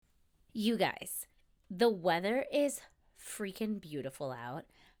You guys, the weather is freaking beautiful out.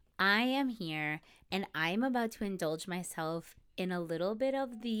 I am here and I'm about to indulge myself in a little bit of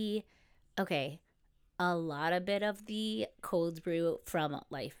okay, a lot of bit of the cold brew from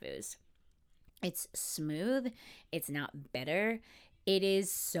Life Foods. It's smooth, it's not bitter, it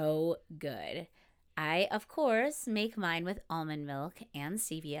is so good. I, of course, make mine with almond milk and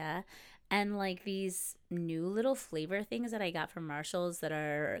stevia and like these new little flavor things that I got from Marshall's that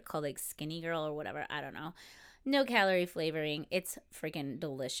are called like Skinny Girl or whatever. I don't know. No calorie flavoring. It's freaking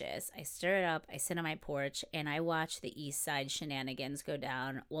delicious. I stir it up, I sit on my porch, and I watch the East Side shenanigans go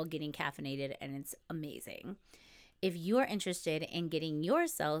down while getting caffeinated, and it's amazing. If you are interested in getting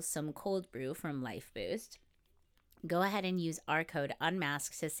yourself some cold brew from Life Boost, go ahead and use our code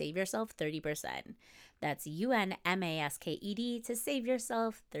UNMASKED to save yourself 30%. That's UNMASKED to save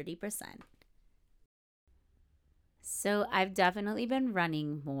yourself 30%. So I've definitely been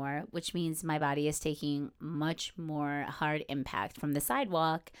running more, which means my body is taking much more hard impact from the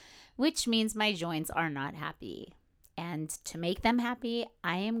sidewalk, which means my joints are not happy. And to make them happy,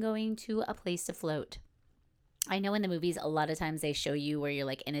 I am going to a place to float. I know in the movies, a lot of times they show you where you're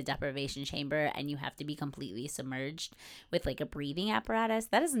like in a deprivation chamber and you have to be completely submerged with like a breathing apparatus.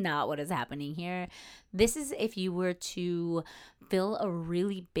 That is not what is happening here. This is if you were to fill a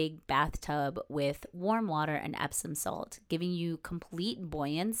really big bathtub with warm water and Epsom salt, giving you complete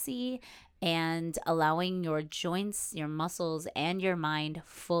buoyancy and allowing your joints, your muscles, and your mind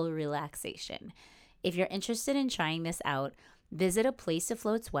full relaxation. If you're interested in trying this out, visit a Place to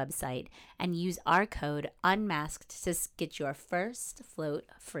Float's website and use our code UNMASKED to get your first float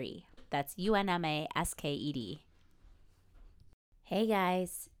free. That's UNMASKED. Hey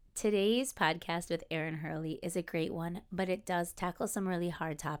guys, today's podcast with Erin Herle is a great one, but it does tackle some really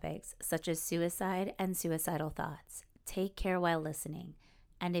hard topics such as suicide and suicidal thoughts. Take care while listening.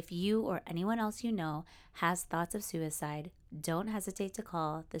 And if you or anyone else you know has thoughts of suicide, don't hesitate to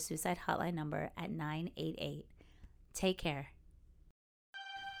call the suicide hotline number at 988. Take care.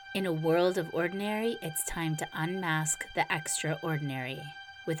 In a world of ordinary, it's time to unmask the extraordinary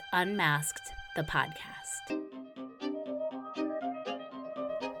with Unmasked, the podcast.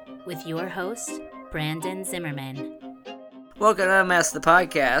 With your host, Brandon Zimmerman. Welcome to Unmasked, the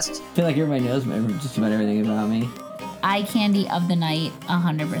podcast. I feel like everybody knows just about everything about me. Eye candy of the night,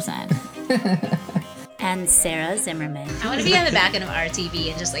 100%. And Sarah Zimmerman. I want to be on the back end of RTV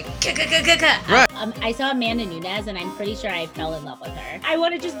and just like, Right. I saw Amanda Nunes and I'm pretty sure I fell in love with her. I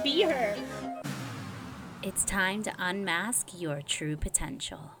want to just be her. It's time to unmask your true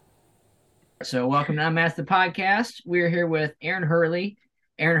potential. So welcome to Unmasked, the podcast. We're here with Erin Herle.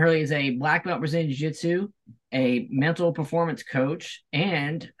 Erin Herle is a black belt Brazilian Jiu-Jitsu, a mental performance coach,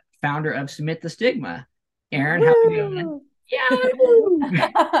 and founder of Submit the Stigma. Erin, how are you doing? Yeah.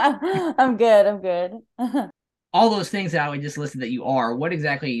 I'm good. All those things that I would just listed that you are, what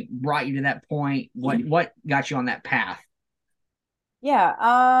exactly brought you to that point? What got you on that path?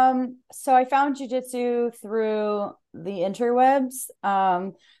 Yeah. So I found jiu-jitsu through the interwebs.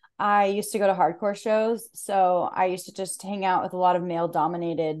 I used to go to hardcore shows. So I used to just hang out with a lot of male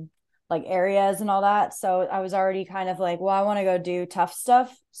dominated like areas and all that. So I was already kind of like, well, I want to go do tough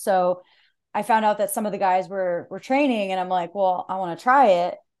stuff. So I found out that some of the guys were training and I'm like, well, I want to try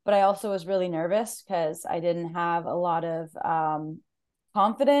it. But I also was really nervous because I didn't have a lot of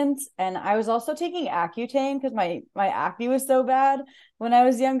confidence. And I was also taking Accutane because my acne was so bad when I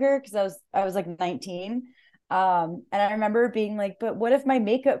was younger because I was like 19. And I remember being like, but what if my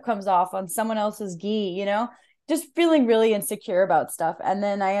makeup comes off on someone else's gi, just feeling really insecure about stuff. And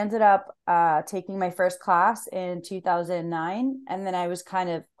then I ended up taking my first class in 2009. And then I was kind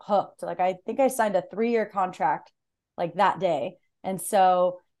of hooked. Like, I think I signed a 3-year contract like that day. And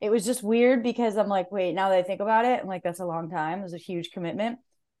so it was just weird because I'm like, wait, now that I think about it, I'm like, that's a long time. It was a huge commitment.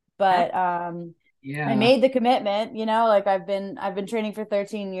 But Yeah, I made the commitment, like I've been training for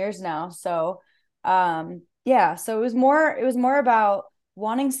 13 years now. So yeah, so it was more about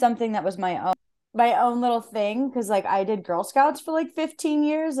wanting something that was my own little thing. Cause like I did Girl Scouts for like 15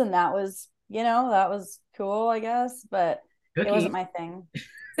 years and that was cool, I guess, but cookies. It wasn't my thing.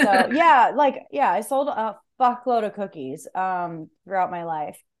 So yeah, I sold a fuckload of cookies throughout my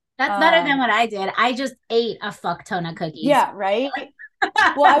life. That's better than what I did. I just ate a fuck ton of cookies. Yeah, right.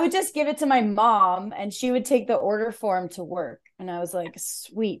 Well, I would just give it to my mom and she would take the order form to work. And I was like,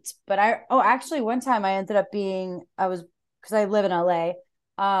 sweet. But actually one time I ended up because I live in LA.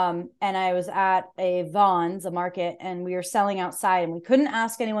 And I was at a Vaughn's, a market, and we were selling outside and we couldn't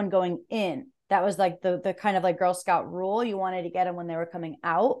ask anyone going in. That was like the kind of like Girl Scout rule. You wanted to get them when they were coming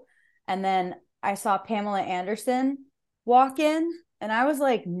out. And then I saw Pamela Anderson walk in and I was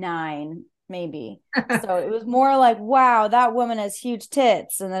like 9 maybe. So it was more like, wow, that woman has huge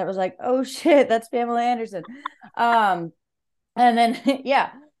tits. And then it was like, oh shit, that's Pamela Anderson. And then yeah,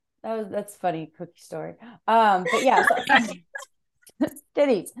 that's funny cookie story. But yeah, so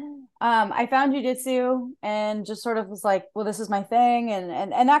titties. I found jujitsu and just sort of was like, well, this is my thing.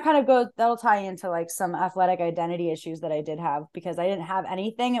 And that kind of goes, that'll tie into like some athletic identity issues that I did have because I didn't have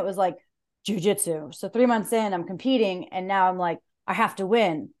anything. It was like jujitsu. So 3 months in, I'm competing and now I'm like, I have to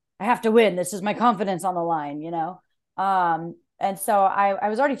win. I have to win. This is my confidence on the line, you know? And so I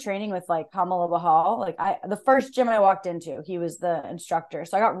was already training with like Kamala Bahal. Like the first gym I walked into, he was the instructor.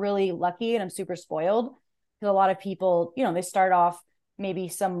 So I got really lucky and I'm super spoiled because a lot of people, you know, they start off maybe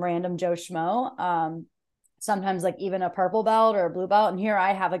some random Joe Schmo. Sometimes like even a purple belt or a blue belt. And here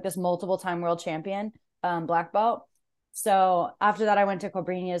I have like this multiple time world champion, black belt. So after that, I went to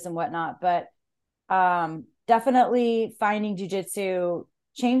Cobrinias and whatnot, but definitely finding jujitsu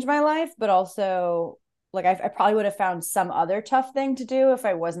changed my life, but also like I probably would have found some other tough thing to do if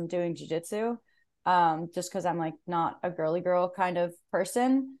I wasn't doing jujitsu. Just because I'm like not a girly girl kind of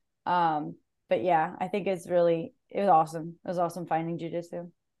person. But yeah, I think it was awesome. It was awesome finding jujitsu.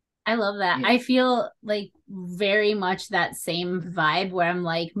 I love that. I feel like very much that same vibe where I'm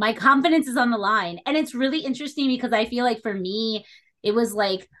like, my confidence is on the line. And it's really interesting because I feel like for me, it was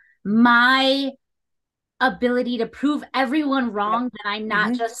like my ability to prove everyone wrong that I'm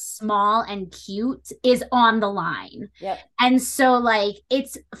not just small and cute is on the line. Yep. And so like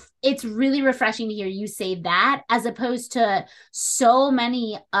it's really refreshing to hear you say that as opposed to so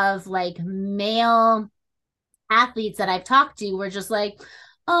many of like male athletes that I've talked to were just like,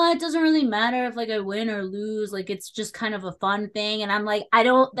 oh, it doesn't really matter if like I win or lose, like it's just kind of a fun thing. And I'm like,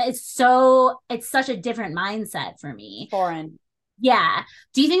 it's such a different mindset for me. Foreign. Yeah.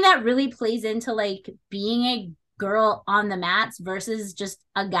 Do you think that really plays into like being a girl on the mats versus just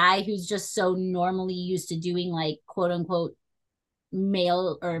a guy who's just so normally used to doing like quote unquote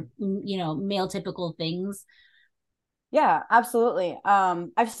male or, you know, male typical things? Yeah, absolutely.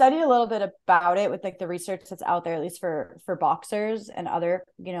 I've studied a little bit about it with like the research that's out there, at least for boxers and other,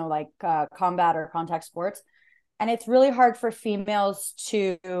 you know, like combat or contact sports. And it's really hard for females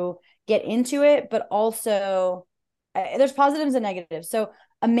to get into it, but also there's positives and negatives. So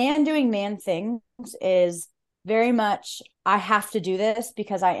a man doing man things is very much, I have to do this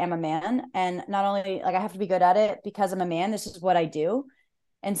because I am a man. And not only like I have to be good at it because I'm a man, this is what I do.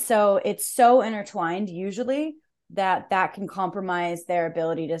 And so it's so intertwined usually that can compromise their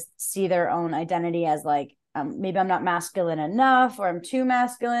ability to see their own identity as like, maybe I'm not masculine enough or I'm too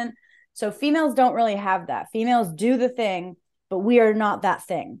masculine. So females don't really have that. Females do the thing, but we are not that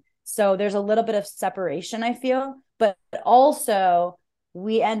thing. So there's a little bit of separation, I feel, but also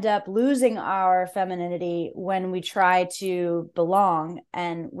we end up losing our femininity when we try to belong.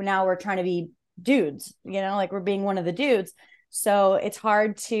 And now we're trying to be dudes, you know, like we're being one of the dudes. So it's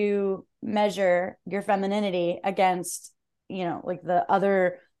hard to measure your femininity against, you know, like the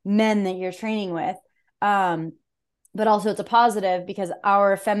other men that you're training with. But also it's a positive because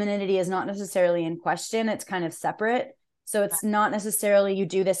our femininity is not necessarily in question. It's kind of separate. So it's not necessarily you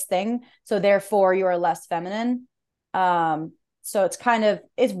do this thing, so therefore you are less feminine. So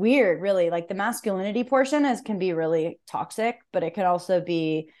it's weird, really. Like the masculinity portion can be really toxic, but it can also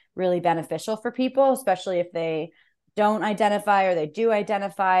be really beneficial for people, especially if they don't identify or they do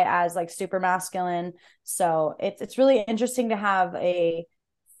identify as like super masculine. So it's really interesting to have a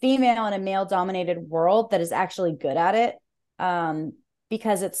female in a male dominated world that is actually good at it,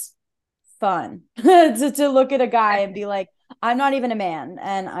 because it's fun to look at a guy and be like, I'm not even a man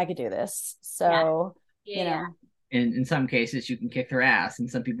and I could do this. So you know, in some cases you can kick their ass and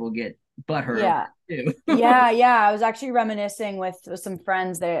some people get butthurt too. yeah I was actually reminiscing with some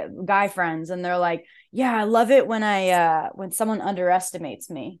friends, guy friends, and they're like, yeah, I love it when someone underestimates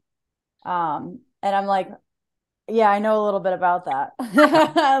me, and I'm like, yeah, I know a little bit about that.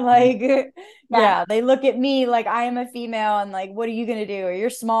 Like, yeah, they look at me like I am a female and like, what are you going to do? Or you're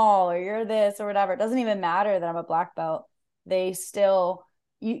small or you're this or whatever. It doesn't even matter that I'm a black belt. They still,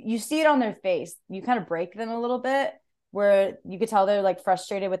 you see it on their face. You kind of break them a little bit where you could tell they're like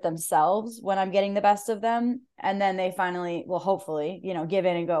frustrated with themselves when I'm getting the best of them. And then they finally, well, hopefully, you know, give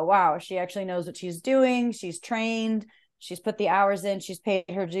in and go, wow, she actually knows what she's doing. She's trained. She's put the hours in. She's paid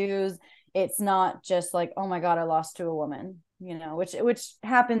her dues. It's not just like, oh my God, I lost to a woman, you know, which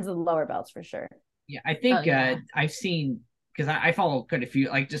happens with lower belts for sure. Yeah, I think I've seen, because I follow quite a few,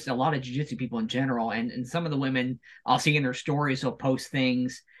 like just a lot of jiu-jitsu people in general, and some of the women I'll see in their stories will post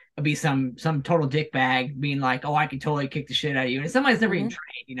things. It'll be some total dick bag being like, oh, I can totally kick the shit out of you. And somebody's never even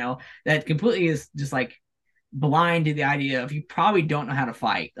trained, you know, that completely is just like blind to the idea of you probably don't know how to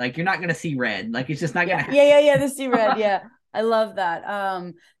fight. Like you're not going to see red. Like it's just not going to happen. Yeah. The see red. Yeah. I love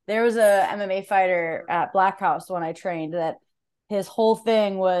that. There was a MMA fighter at Black House when I trained that his whole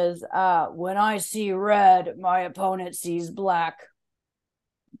thing was, when I see red, my opponent sees black.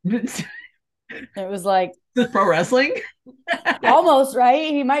 It was like, this pro wrestling. almost,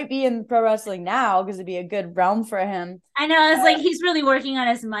 right? He might be in pro wrestling now because it'd be a good realm for him. I know. It's like he's really working on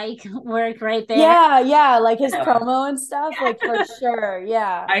his mic work right there. Yeah, like his promo and stuff, like for sure.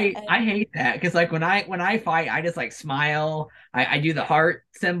 Yeah. I hate that because like when I fight, I just like smile. I do the heart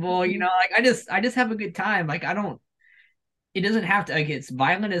symbol, you know, like I just have a good time. Like I don't. It doesn't have to, like, it's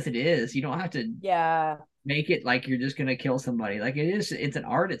violent as it is. You don't have to make it like you're just gonna kill somebody. Like it's an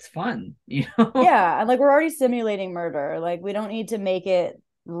art. It's fun, you know. Yeah, and like we're already simulating murder. Like we don't need to make it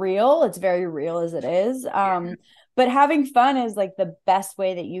real. It's very real as it is. But having fun is like the best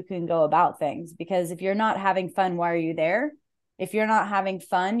way that you can go about things, because if you're not having fun, why are you there? If you're not having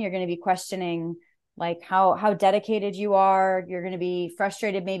fun, you're going to be questioning like how dedicated you are. You're going to be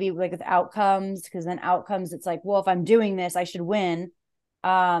frustrated maybe like with outcomes, because then outcomes, it's like, well, if I'm doing this, I should win.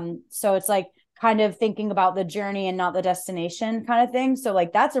 So it's like kind of thinking about the journey and not the destination kind of thing. So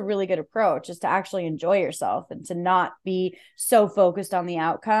like that's a really good approach, is to actually enjoy yourself and to not be so focused on the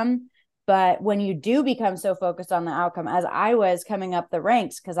outcome. But when you do become so focused on the outcome, as I was coming up the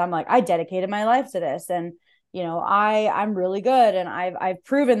ranks, because I'm like, I dedicated my life to this, and you know, I'm really good, and I've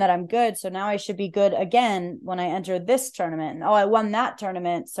proven that I'm good. So now I should be good again when I enter this tournament. And I won that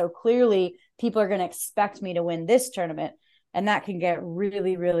tournament, so clearly people are going to expect me to win this tournament, and that can get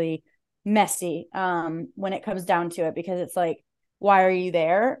really, really messy when it comes down to it, because it's like, why are you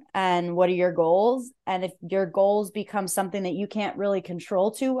there, and what are your goals? And if your goals become something that you can't really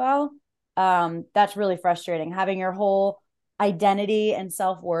control too well, that's really frustrating, having your whole identity and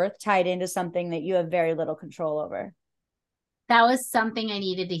self-worth tied into something that you have very little control over. That was something I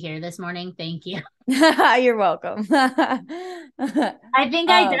needed to hear this morning. Thank you. You're welcome. I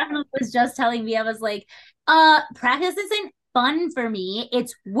think I definitely was just telling me, I was like, practice isn't fun for me.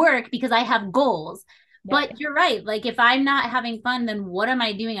 It's work because I have goals. But you're right. Like if I'm not having fun, then what am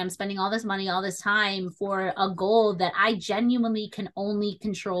I doing? I'm spending all this money, all this time for a goal that I genuinely can only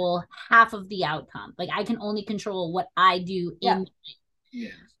control half of the outcome. Like I can only control what I do in.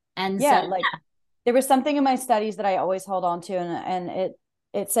 And so like there was something in my studies that I always held on to, and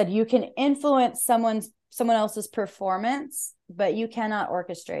it said you can influence someone else's performance, but you cannot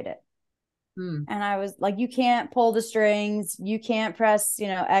orchestrate it. And I was like, you can't pull the strings, you can't press,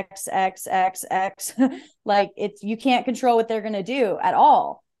 X, X, X, X. Like you can't control what they're going to do at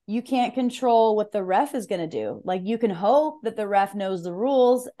all. You can't control what the ref is going to do. Like you can hope that the ref knows the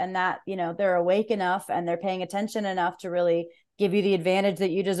rules and that, they're awake enough and they're paying attention enough to really give you the advantage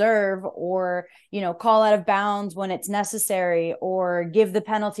that you deserve, or, call out of bounds when it's necessary, or give the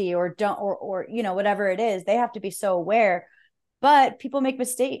penalty, or don't, or whatever it is. They have to be so aware. But people make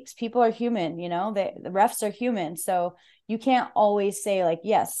mistakes. People are human, the refs are human. So you can't always say like,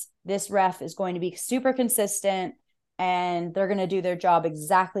 yes, this ref is going to be super consistent and they're going to do their job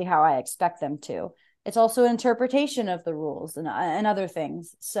exactly how I expect them to. It's also an interpretation of the rules and other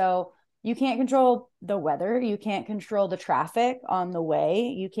things. So you can't control the weather. You can't control the traffic on the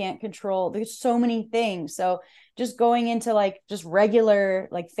way. You can't control, there's so many things. So just going into like just regular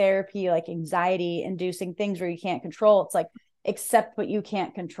like therapy, like anxiety inducing things where you can't control, it's like, accept what you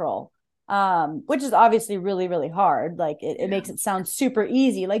can't control, which is obviously really, really hard. Like it makes it sound super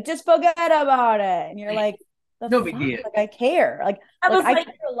easy, like just forget about it, and you're like, no big deal. Like I care, like I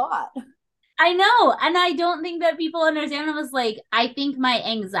care a lot. I know, and I don't think that people understand. I was like, I think my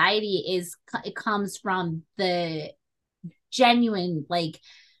anxiety it comes from the genuine, like,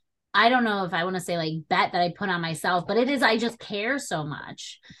 I don't know if I want to say like bet that I put on myself, but it is, I just care so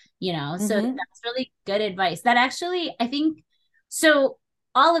much, so that's really good advice. That actually, I think, so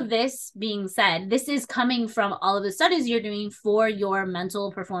all of this being said, this is coming from all of the studies you're doing for your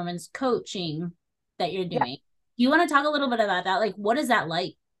mental performance coaching that you're doing. Do you want to talk a little bit about that? Like, what is that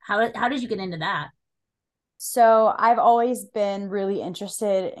like? How did you get into that? So I've always been really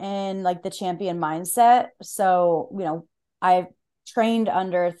interested in like the champion mindset. So, I've trained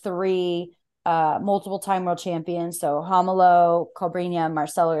under 3 multiple time world champions. So Hamelo, Cobrinha,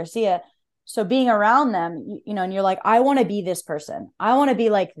 Marcelo Garcia. So being around them, and you're like, I want to be this person. I want to be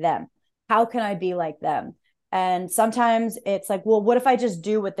like them. How can I be like them? And sometimes it's like, well, what if I just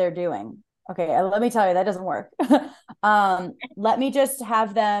do what they're doing? Okay, let me tell you, that doesn't work. Let me just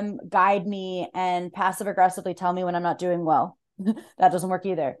have them guide me and passive aggressively tell me when I'm not doing well. That doesn't work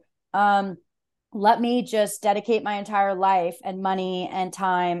either. let me just dedicate my entire life and money and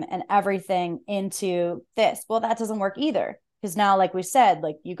time and everything into this. Well, that doesn't work either. Because now, like we said,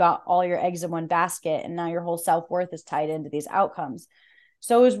 like you got all your eggs in one basket and now your whole self-worth is tied into these outcomes.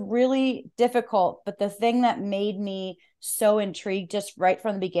 So it was really difficult. But the thing that made me so intrigued just right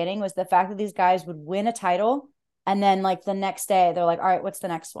from the beginning was the fact that these guys would win a title. And then like the next day, they're like, all right, what's the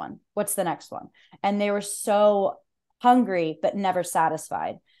next one? What's the next one? And they were so hungry, but never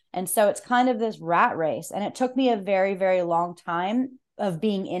satisfied. And so it's kind of this rat race. And it took me a very, very long time of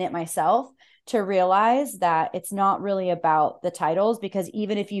being in it myself to realize that it's not really about the titles, because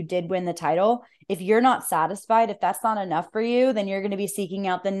even if you did win the title, if you're not satisfied, if that's not enough for you, then you're going to be seeking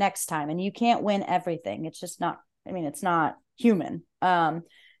out the next time, and you can't win everything. It's just not, I mean, it's not human.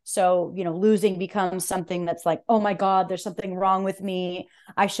 So, you know, losing becomes something that's like, oh my God, there's something wrong with me.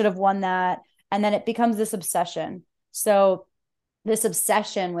 I should have won that. And then it becomes this obsession. So this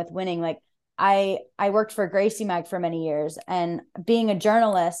obsession with winning, like I worked for Gracie Mag for many years, and being a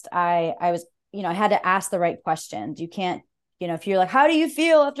journalist, I was, you know, I had to ask the right questions. You can't, you know, if you're like, how do you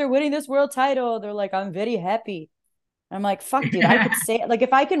feel after winning this world title? They're like, I'm very happy. I'm like, fuck, dude, I could say, like,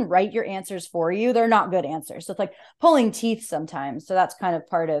 if I can write your answers for you, they're not good answers. So it's like pulling teeth sometimes. So that's kind of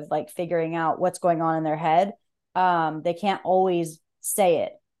part of like figuring out what's going on in their head. They can't always say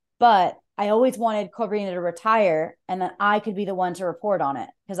it, but I always wanted Corina to retire, and then I could be the one to report on it,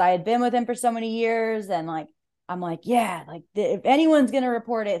 because I had been with him for so many years. And like, I'm like, yeah, like if anyone's going to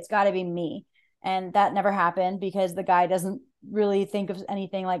report it, it's got to be me. And that never happened because the guy doesn't really think of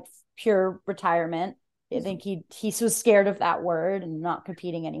anything like pure retirement. I think he was scared of that word and not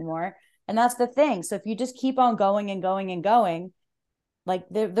competing anymore. And that's the thing. So if you just keep on going and going and going, like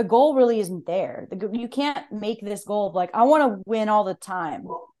the goal really isn't there. You can't make this goal of like, I want to win all the time.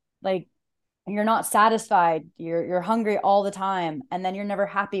 Like, you're not satisfied. You're hungry all the time. And then you're never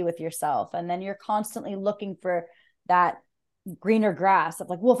happy with yourself. And then you're constantly looking for that greener grass of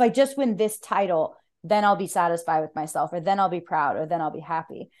like, well, if I just win this title, then I'll be satisfied with myself, or then I'll be proud, or then I'll be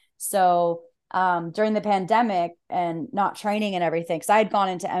happy. So during the pandemic and not training and everything, because I had gone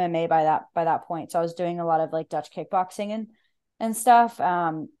into MMA by that point. So I was doing a lot of like Dutch kickboxing and stuff.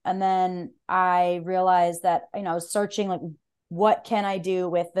 And then I realized that, you know, I was searching like, what can I do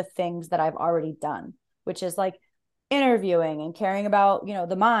with the things that I've already done, which is like interviewing and caring about, you know,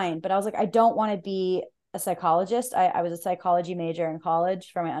 the mind. But I was like, I don't want to be a psychologist. I was a psychology major in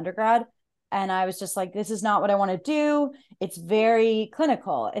college for my undergrad. And I was just like, this is not what I want to do. It's very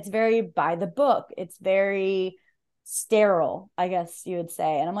clinical. It's very by the book. It's very sterile, I guess you would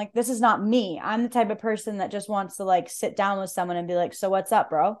say. And I'm like, this is not me. I'm the type of person that just wants to like sit down with someone and be like, so what's up,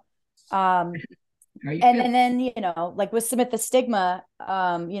 bro? And then, you know, like with Submit the Stigma,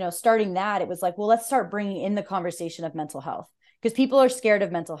 you know, starting that, it was like, well, let's start bringing in the conversation of mental health, because people are scared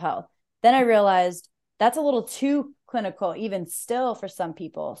of mental health. Then I realized that's a little too clinical, even still, for some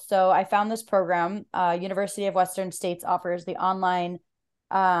people. So I found this program. University of Western States offers the online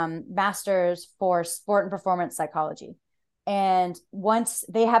masters for sport and performance psychology. And once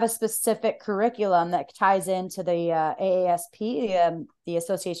they have a specific curriculum that ties into the AASP, the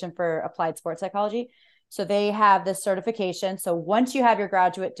Association for Applied Sports Psychology. So they have this certification. So once you have your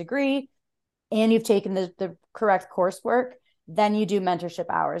graduate degree and you've taken the correct coursework, then you do mentorship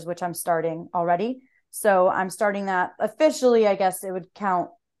hours, which I'm starting already. So I'm starting that officially, I guess it would count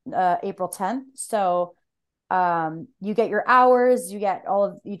April 10th. So you get your hours,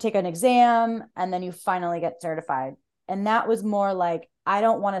 you take an exam, and then you finally get certified. And that was more like, I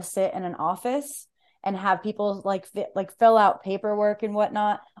don't want to sit in an office and have people like fill out paperwork and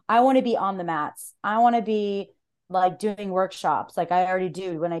whatnot. I want to be on the mats. I want to be like doing workshops like I already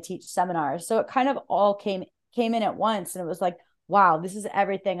do when I teach seminars. So it kind of all came in at once. And it was like, wow, this is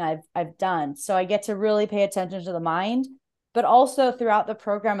everything I've done. So I get to really pay attention to the mind. But also throughout the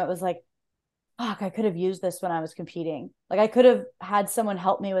program, it was like, fuck, I could have used this when I was competing. Like I could have had someone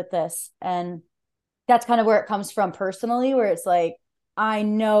help me with this. And that's kind of where it comes from personally, where it's like, I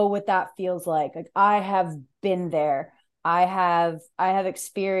know what that feels like. Like I have been there. I have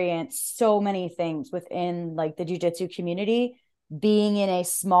experienced so many things within like the jiu-jitsu community, being in a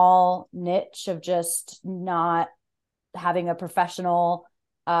small niche of just not having a professional,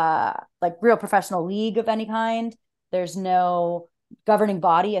 like real professional league of any kind. There's no governing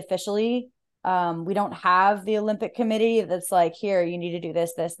body officially. We don't have the Olympic Committee that's like, here, you need to do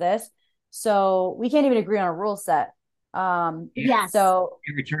this, this, this. So we can't even agree on a rule set. Yes. So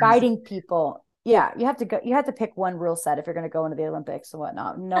guiding people, yeah, you have to pick one rule set if you're going to go into the Olympics and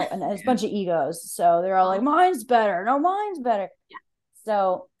whatnot. No, and there's a bunch of egos. So they're all like, mine's better. No, mine's better. Yeah.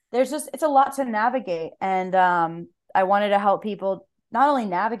 So it's a lot to navigate. And I wanted to help people not only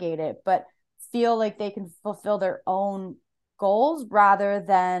navigate it, but feel like they can fulfill their own goals rather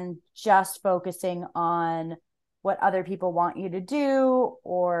than just focusing on what other people want you to do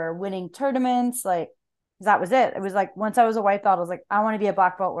or winning tournaments. Like that was it. It was like once I was a white belt, I was like, I want to be a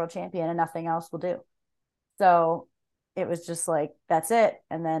black belt world champion and nothing else will do. So it was just like, that's it.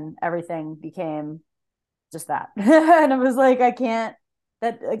 And then everything became just that. And it was like, I can't,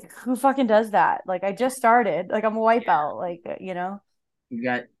 that like, who fucking does that? Like I just started, like I'm a white belt, like, you know? You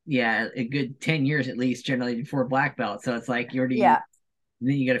got a good 10 years at least generally before black belt. So it's like you're Yeah.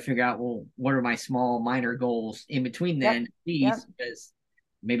 then you got to figure out, well, what are my small minor goals in between then, Yep. because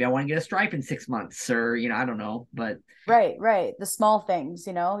maybe I want to get a stripe in 6 months, or I don't know, but right, the small things,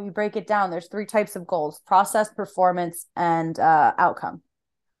 you know, you break it down. There's 3 types of goals: process, performance, and outcome.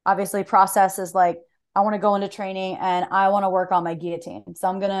 Obviously process is like, I want to go into training and I want to work on my guillotine, so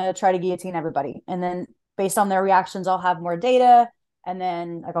I'm gonna try to guillotine everybody, and then based on their reactions I'll have more data, and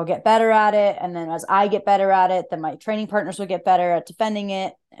then like I'll get better at it, and then as I get better at it, then my training partners will get better at defending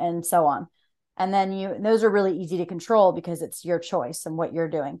it, and so on. And then those are really easy to control because it's your choice and what you're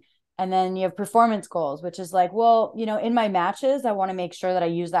doing. And then you have performance goals, which is like, well, you know, in my matches I want to make sure that I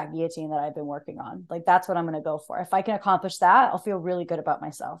use that guillotine that I've been working on. Like that's what I'm going to go for. If I can accomplish that, I'll feel really good about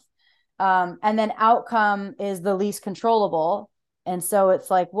myself. And then outcome is the least controllable. And so it's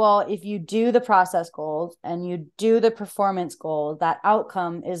like, well, if you do the process goals and you do the performance goals, that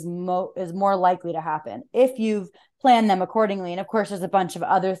outcome is more likely to happen if you've planned them accordingly. And of course, there's a bunch of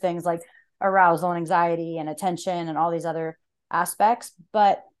other things like arousal and anxiety and attention and all these other aspects.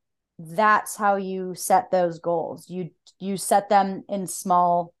 But that's how you set those goals. You set them in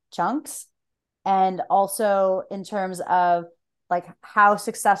small chunks, and also in terms of like, how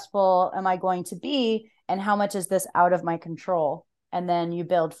successful am I going to be and how much is this out of my control, and then you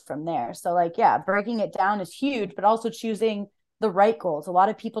build from there. So like, yeah, breaking it down is huge, but also choosing the right goals. A lot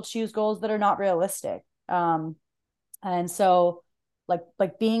of people choose goals that are not realistic. And so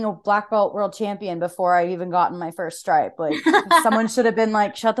like being a black belt world champion before I even gotten my first stripe, like someone should have been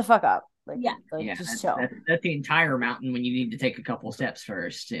like, shut the fuck up. Like, just chill. That's the entire mountain when you need to take a couple steps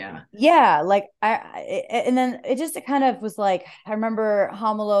first. Yeah, like and then it kind of was like, I remember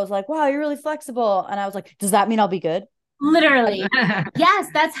Hamelo was like, wow, you're really flexible, and I was like, does that mean I'll be good? Literally. Yes,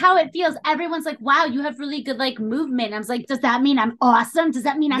 that's how it feels. Everyone's like, wow, you have really good like movement. I was like, does that mean I'm awesome? Does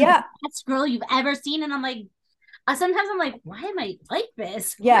that mean I'm the best girl you've ever seen? And I'm like, sometimes I'm like, why am I like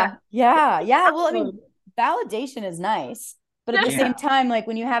this? Yeah. Well, I mean, validation is nice, but at the same time, like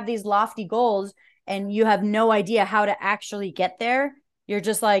when you have these lofty goals and you have no idea how to actually get there, you're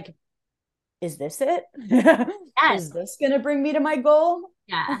just like, is this it? Yes. Is this gonna bring me to my goal?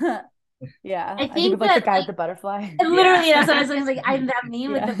 Yeah. Yeah. I think of like the guy with the butterfly. Literally, that's what I was like, I'm that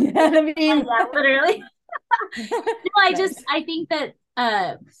meme with the meme. Yeah, literally. No, I think that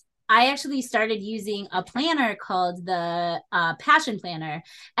I actually started using a planner called the Passion Planner,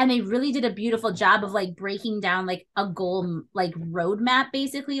 and they really did a beautiful job of like breaking down like a goal like roadmap,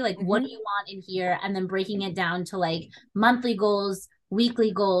 basically like what do you want in here, and then breaking it down to like monthly goals,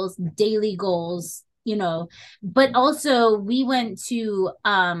 weekly goals, daily goals, you know. But also we went to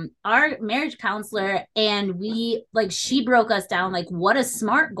our marriage counselor, and we like, she broke us down like what a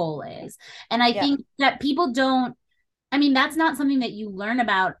SMART goal is. And I think that people don't, I mean, that's not something that you learn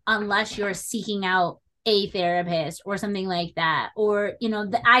about unless you're seeking out a therapist or something like that. Or, you know,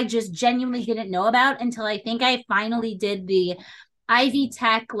 I just genuinely didn't know about until I think I finally did the Ivy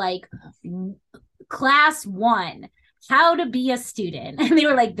Tech, like class 1, how to be a student. And they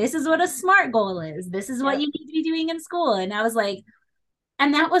were like, this is what a SMART goal is. This is what you need to be doing in school. And I was like,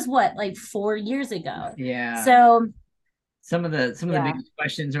 and that was what, like 4 years ago. Yeah. So some of the biggest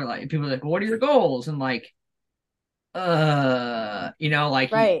questions are like, people are like, well, what are your goals? And like, you know, like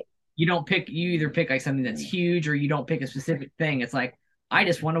you don't pick, you either pick like something that's huge or you don't pick a specific thing. It's like, I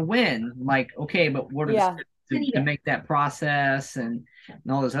just want to win. Like, okay, but what are the steps to make that process and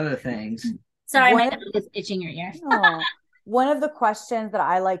all those other things? Sorry, my dog is itching your ear. One of the questions that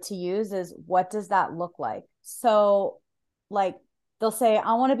I like to use is, what does that look like? So like they'll say,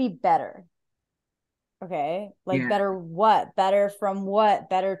 I want to be better. Okay. Like better what? Better from what?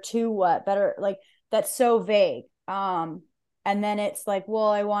 Better to what? Better, like that's so vague. And then it's like, well,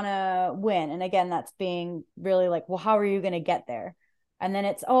 I want to win. And again, that's being really like, well, how are you going to get there? And then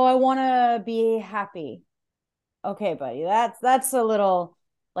it's, oh, I want to be happy. Okay, buddy, that's a little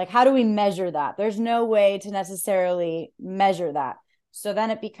like, how do we measure that? There's no way to necessarily measure that. So then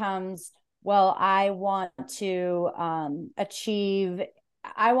it becomes, well, I want to I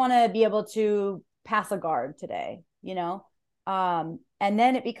want to be able to pass a guard today, you know? And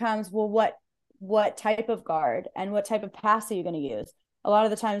then it becomes, well, what type of guard and what type of pass are you going to use? a lot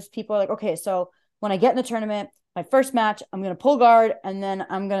of the times people are like, okay, so when I get in the tournament, my first match, I'm going to pull guard and then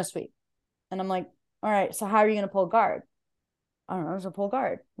I'm going to sweep. And I'm like, all right, so how are you going to pull guard? I don't know, I'm just going to pull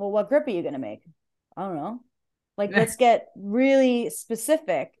guard. Well, what grip are you going to make? I don't know. Like, let's get really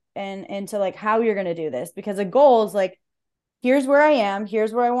specific and into like how you're going to do this, because a goal is like, here's where I am,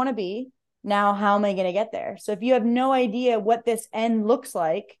 here's where I want to be. Now, how am I going to get there? So if you have no idea what this end looks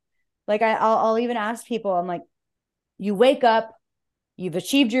like I'll even ask people, I'm like, you wake up, you've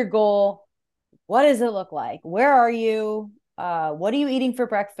achieved your goal. What does it look like? Where are you? What are you eating for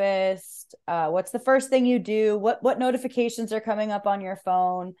breakfast? What's the first thing you do? What notifications are coming up on your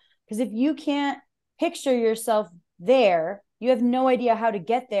phone? Because if you can't picture yourself there, you have no idea how to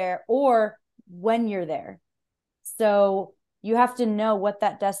get there or when you're there. So you have to know what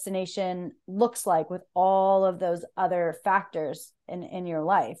that destination looks like with all of those other factors in your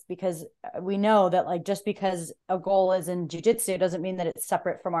life, because we know that like just because a goal is in jiu-jitsu doesn't mean that it's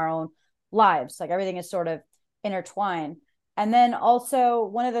separate from our own lives. Like everything is sort of intertwined. And then also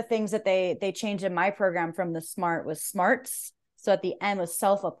one of the things that they changed in my program from the SMART was SMARTs. So at the end was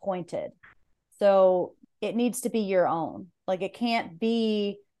self-appointed. So it needs to be your own. Like it can't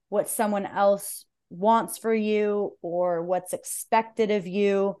be what someone else wants for you or what's expected of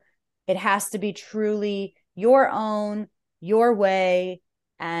you. It has to be truly your own, your way,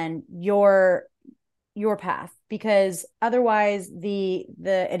 and your path, because otherwise the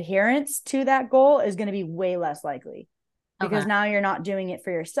adherence to that goal is going to be way less likely, because now you're not doing it for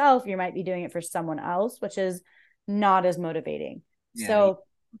yourself, you might be doing it for someone else, which is not as motivating. Yeah, so you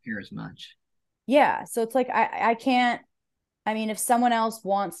don't hear as much. Yeah, so it's like I can't, I mean, if someone else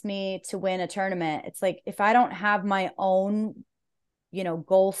wants me to win a tournament, it's like if I don't have my own,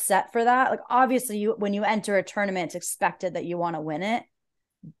 goal set for that, like obviously when you enter a tournament, it's expected that you want to win it.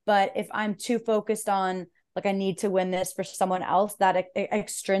 But if I'm too focused on like I need to win this for someone else, that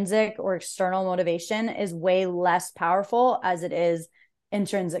extrinsic or external motivation is way less powerful as it is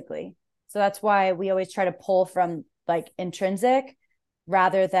intrinsically. So that's why we always try to pull from like intrinsic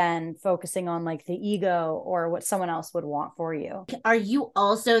rather than focusing on like the ego or what someone else would want for you. Are you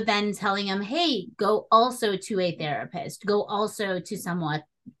also then telling them, hey, go also to a therapist, go also to someone,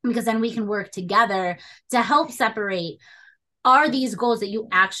 because then we can work together to help separate, are these goals that you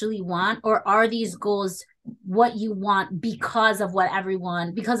actually want, or are these goals what you want because of what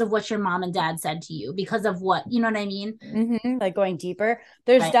your mom and dad said to you, because of what, you know what I mean? Mm-hmm. Like going deeper.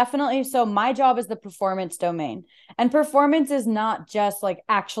 There's definitely, so my job is the performance domain, and performance is not just like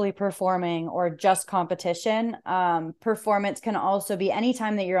actually performing or just competition. Performance can also be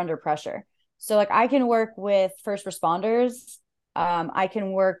anytime that you're under pressure. So like I can work with first responders. I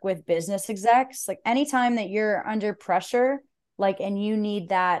can work with business execs, like anytime that you're under pressure, like, and you need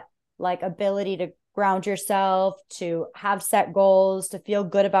that like ability to ground yourself, to have set goals, to feel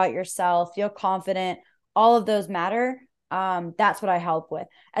good about yourself, feel confident, all of those matter. That's what I help with.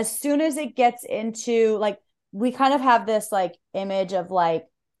 As soon as it gets into like, we kind of have this like image of like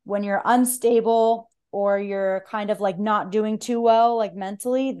when you're unstable or you're kind of like not doing too well, like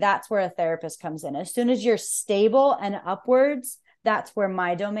mentally, that's where a therapist comes in. As soon as you're stable and upwards, that's where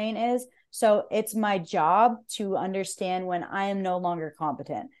my domain is. So it's my job to understand when I am no longer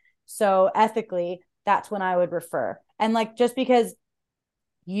competent. So ethically, that's when I would refer. And like, just because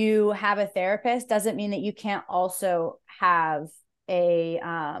you have a therapist doesn't mean that you can't also have a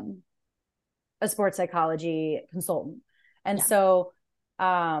sports psychology consultant. And so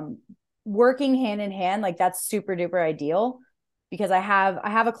working hand in hand, like that's super duper ideal, because I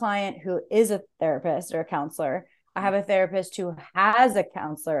have a client who is a therapist or a counselor. I have a therapist who has a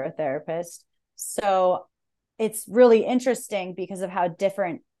counselor or therapist. So it's really interesting because of how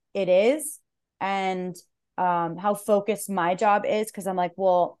different it is, and how focused my job is, because I'm like,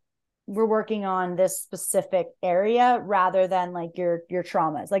 well, we're working on this specific area rather than like your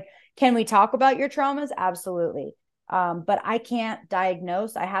traumas. Like, can we talk about your traumas? Absolutely. But I can't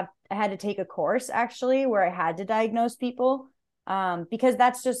diagnose. I had to take a course actually where I had to diagnose people, because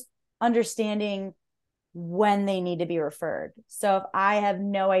that's just understanding when they need to be referred. So if I have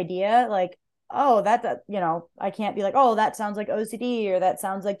no idea, like, oh, that I can't be like, oh, that sounds like OCD, or that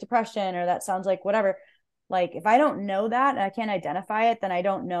sounds like depression, or that sounds like whatever. Like if I don't know that and I can't identify it, then I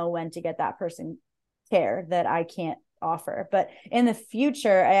don't know when to get that person care that I can't offer. But in the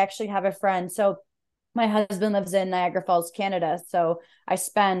future, I actually have a friend. So my husband lives in Niagara Falls, Canada. So I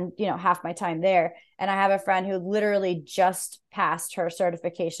spend, half my time there. And I have a friend who literally just passed her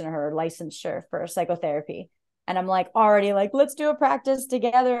certification, her licensure for psychotherapy. And I'm like, already like, let's do a practice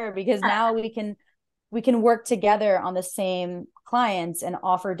together, because now we can work together on the same clients and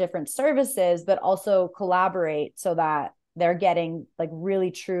offer different services, but also collaborate so that they're getting like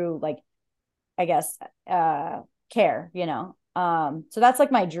really true, like, I guess, care, you know? So that's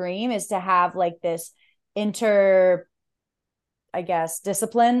like my dream, is to have like this inter, I guess,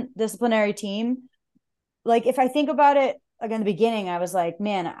 disciplinary team. Like if I think about it, like in the beginning, I was like,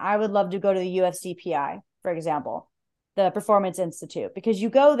 man, I would love to go to the UFCPI, for example, the Performance Institute, because you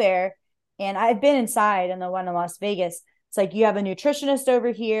go there, and I've been inside in the one in Las Vegas. It's like you have a nutritionist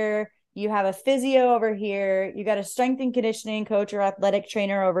over here, you have a physio over here, you got a strength and conditioning coach or athletic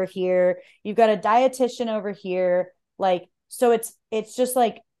trainer over here, you've got a dietitian over here. Like, so it's just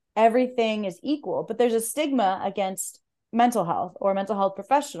like everything is equal, but there's a stigma against mental health or mental health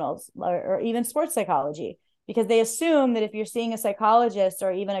professionals, or even sports psychology, because they assume that if you're seeing a psychologist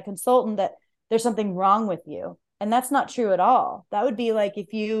or even a consultant, that there's something wrong with you. And that's not true at all. That would be like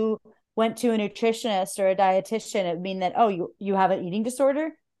if you went to a nutritionist or a dietitian, it would mean that, oh, you have an eating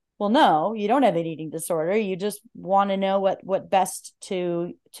disorder. Well, no, you don't have an eating disorder. You just want to know what best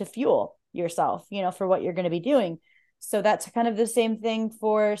to fuel yourself, you know, for what you're going to be doing. So that's kind of the same thing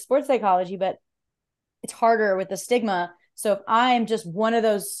for sports psychology, but it's harder with the stigma. So if I'm just one of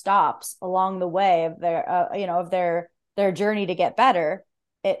those stops along the way of their, you know, of their journey to get better,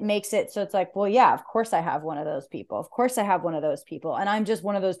 it makes it so it's like, well, yeah, of course I have one of those people. Of course I have one of those people, and I'm just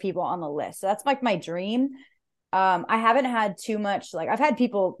one of those people on the list. So that's like my dream. I haven't had too much, like I've had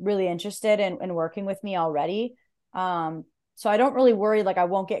people really interested in working with me already. So I don't really worry like I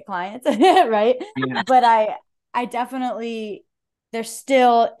won't get clients, right? Yeah. But I definitely, there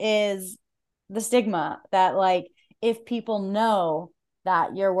still is the stigma that like if people know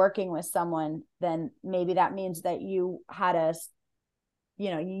that you're working with someone, then maybe that means that you had a, you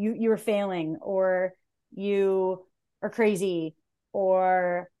know, you were failing, or you are crazy,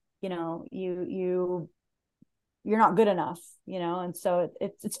 or, you know, you're not good enough, you know? And so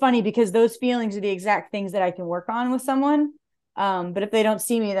it's funny because those feelings are the exact things that I can work on with someone. But if they don't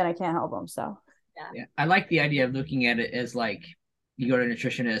see me, then I can't help them. So Yeah. I like the idea of looking at it as like you go to a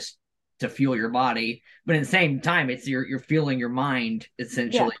nutritionist to fuel your body, but at the same time, it's you're fueling your mind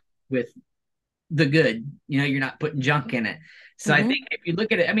essentially with the good. You know, you're not putting junk in it. So I think if you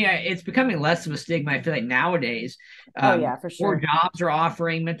look at it, I mean, it's becoming less of a stigma. I feel like nowadays, oh yeah, for more sure. jobs are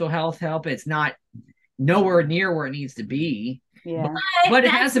offering mental health help. It's not nowhere near where it needs to be, Yeah. but it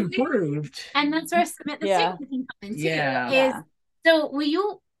has improved. And that's where Submit the Yeah. Stigma can come in too. Yeah. So will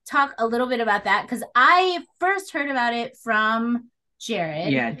you talk a little bit about that? Because I first heard about it from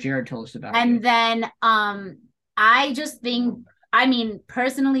Jared. Yeah, Jared told us about it. And then I just think, I mean,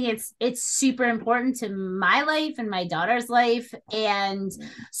 personally, it's super important to my life and my daughter's life. And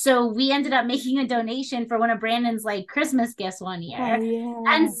so we ended up making a donation for one of Brandon's like Christmas gifts one year. Oh,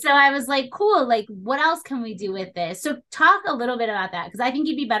 yeah. And so I was like, cool, like what else can we do with this? So talk a little bit about that, because I think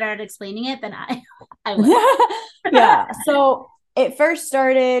you'd be better at explaining it than I would. Yeah. So it first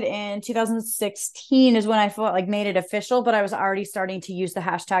started in 2016 is when I felt like made it official, but I was already starting to use the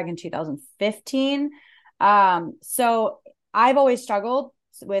hashtag in 2015. So I've always struggled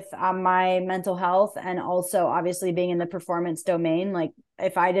with my mental health, and also obviously being in the performance domain. Like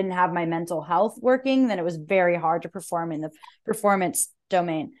if I didn't have my mental health working, then it was very hard to perform in the performance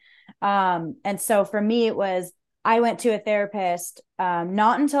domain. And so for me, it was, I went to a therapist,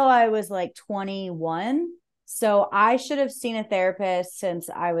 not until I was like 21. So I should have seen a therapist since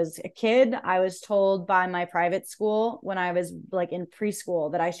I was a kid. I was told by my private school when I was like in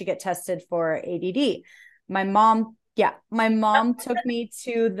preschool that I should get tested for ADD. My mom took me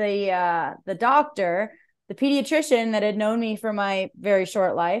to the doctor, the pediatrician that had known me for my very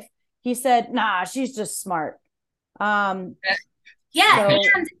short life. He said, "Nah, she's just smart." Yeah, so,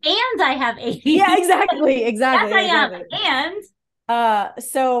 and I have ADD. Yeah, exactly. Yes, I am. And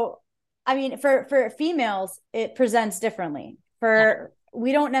so I mean, for females, it presents differently.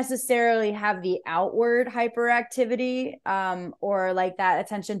 We don't necessarily have the outward hyperactivity, or like that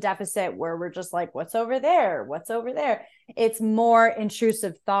attention deficit where we're just like, what's over there? What's over there? It's more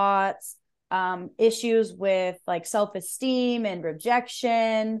intrusive thoughts, issues with like self-esteem and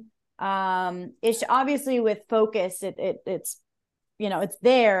rejection. It's obviously with focus, it's, you know, it's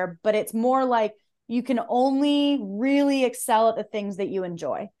there, but it's more like you can only really excel at the things that you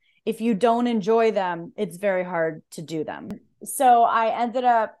enjoy. If you don't enjoy them, it's very hard to do them. So I ended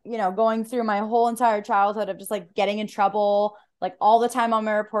up, you know, going through my whole entire childhood of just like getting in trouble, like all the time on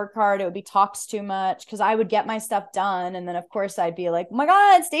my report card, it would be talks too much, because I would get my stuff done. And then of course I'd be like, oh my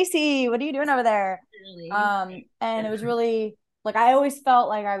God, Stacy, what are you doing over there? Really? And it was really like, I always felt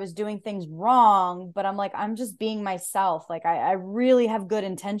like I was doing things wrong, but I'm like, I'm just being myself. Like I really have good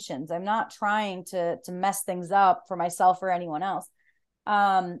intentions. I'm not trying to mess things up for myself or anyone else.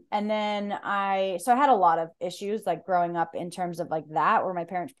 And then I had a lot of issues like growing up in terms of like that, where my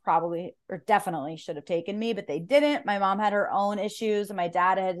parents probably or definitely should have taken me, but they didn't. My mom had her own issues and my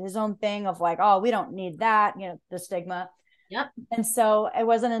dad had his own thing of like, oh, we don't need that, you know, the stigma. Yep. And so it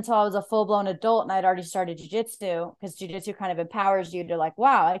wasn't until I was a full-blown adult and I'd already started jujitsu, because jujitsu kind of empowers you to like,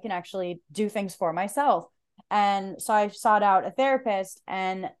 wow, I can actually do things for myself. And so I sought out a therapist,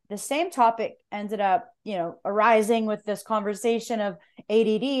 and the same topic ended up, you know, arising with this conversation of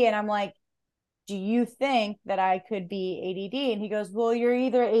ADD. And I'm like, do you think that I could be ADD? And he goes, well, you're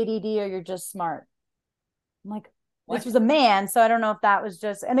either ADD or you're just smart. I'm like, this was a man. So I don't know if that was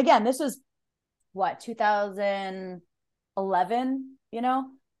just, and again, this was what, 2011, you know,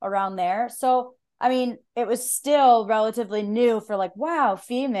 around there. So, I mean, it was still relatively new for like, wow,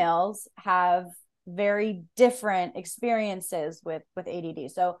 females have very different experiences with ADD.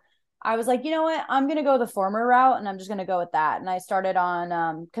 So I was like, you know what, I'm gonna go the former route, and I'm just gonna go with that. And I started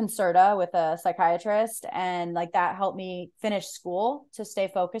on Concerta with a psychiatrist, and like that helped me finish school to stay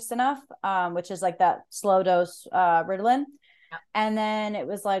focused enough, which is like that slow dose Ritalin. And then it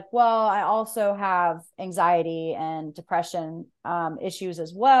was like, well, I also have anxiety and depression issues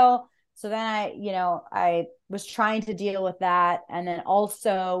as well. So then I was trying to deal with that. And then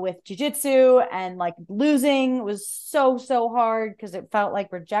also with jujitsu, and like losing was so hard because it felt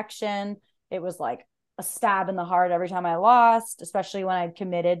like rejection. It was like a stab in the heart every time I lost, especially when I'd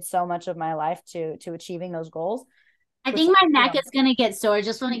committed so much of my life to achieving those goals. I think my neck is gonna get sore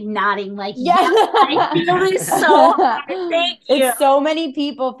just from like nodding. Like, yeah, I feel this so hard. Thank you. It's so many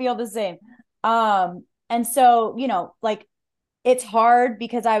people feel the same. And so, you know, like it's hard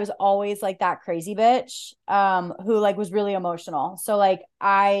because I was always like that crazy bitch, who like was really emotional. So like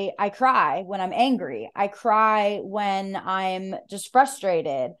I cry when I'm angry. I cry when I'm just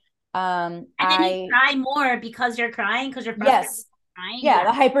frustrated. And then you cry more because you're crying, because you're frustrated. Yes. Crying. Yeah,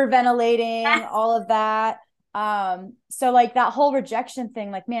 the hyperventilating, all of that. So like that whole rejection thing,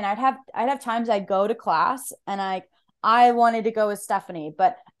 like, man, I'd have times I'd go to class and I wanted to go with Stephanie,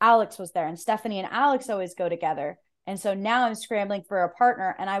 but Alex was there, and Stephanie and Alex always go together. And so now I'm scrambling for a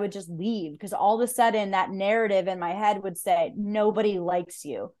partner, and I would just leave because all of a sudden that narrative in my head would say, nobody likes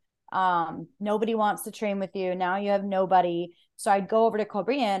you. Nobody wants to train with you. Now you have nobody. So I'd go over to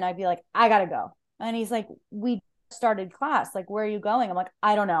Cobria and I'd be like, I gotta go. And he's like, we started class. Like, where are you going? I'm like,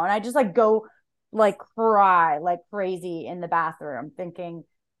 I don't know. And I just like go like cry like crazy in the bathroom thinking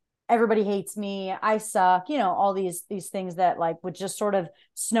everybody hates me, I suck, you know, all these things that like would just sort of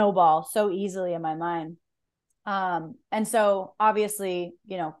snowball so easily in my mind. And so obviously,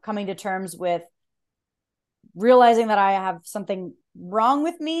 you know, coming to terms with realizing that I have something wrong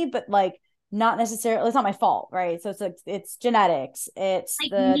with me, but like not necessarily, it's not my fault, right? So it's like it's genetics, it's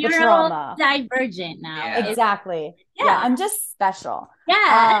like the trauma, divergent now. Yeah. Exactly. Yeah, I'm just special.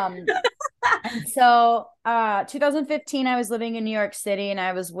 Yeah. And so 2015 I was living in New York City, and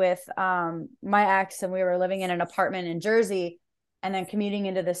I was with my ex, and we were living in an apartment in Jersey, and then commuting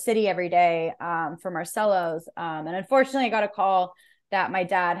into the city every day for Marcello's, and unfortunately I got a call that my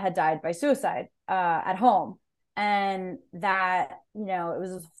dad had died by suicide at home. And that, you know, it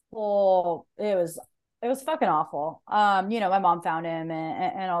was fucking awful. You know, my mom found him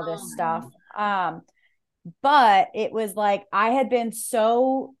and all this stuff. But it was like I had been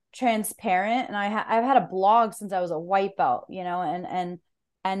so transparent, and I've had a blog since I was a white belt, you know,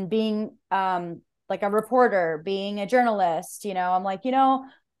 and being like a reporter, being a journalist, you know, I'm like, you know,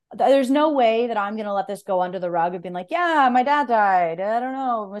 there's no way that I'm gonna let this go under the rug of being like, yeah, my dad died, I don't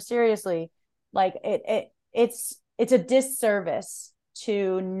know, mysteriously. Like it's a disservice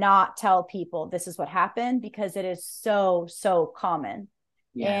to not tell people this is what happened, because it is so common.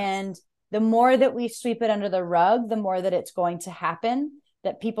 Yes. And the more that we sweep it under the rug, the more that it's going to happen,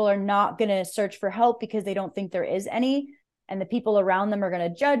 that people are not going to search for help because they don't think there is any. And the people around them are going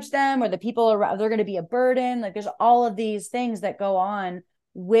to judge them, or the people around, they're going to be a burden. Like there's all of these things that go on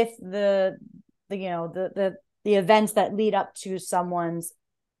with the events that lead up to someone's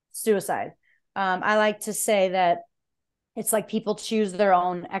suicide. I like to say that it's like people choose their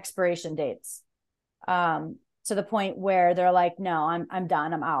own expiration dates, to the point where they're like, no, I'm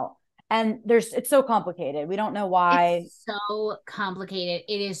done, I'm out. And it's so complicated. We don't know why. It's so complicated.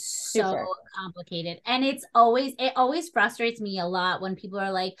 It is so complicated. And it always frustrates me a lot when people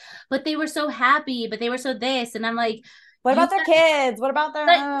are like, but they were so happy, but they were so this. And I'm like, what about their kids? What about their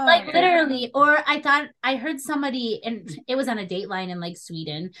like literally? Or I heard somebody, and it was on a Dateline in like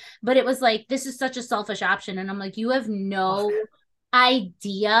Sweden, but it was like, this is such a selfish option. And I'm like, you have no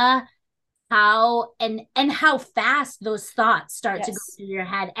idea how and how fast those thoughts start to go through your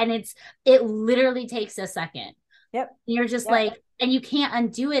head. And it literally takes a second. Yep. You're just like, and you can't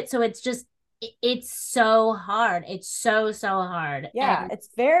undo it. So it's so hard. It's so hard. Yeah, And it's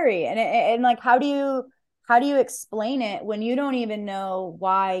very, and like, how do you explain it when you don't even know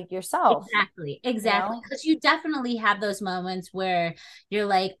why yourself? exactly. You know? Because you definitely have those moments where you're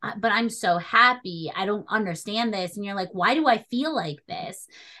like, but I'm so happy. I don't understand this. And you're like, why do I feel like this?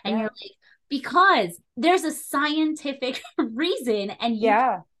 And Yeah. you're like, because there's a scientific reason, and you can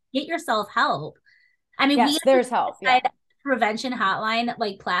Yeah. get yourself help. I mean, we Yes, there's help. Yeah. had prevention hotline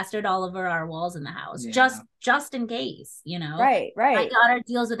like plastered all over our walls in the house, Yeah. just in case, you know. Right. My Right. daughter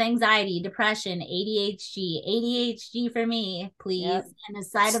deals with anxiety, depression, ADHD for me, please, Yep. and a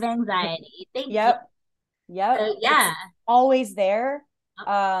side of anxiety. Thank you. Yep. Yep. So, yeah. It's always there.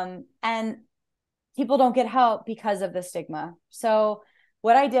 And people don't get help because of the stigma. So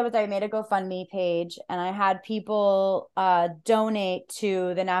what I did was I made a GoFundMe page, and I had people donate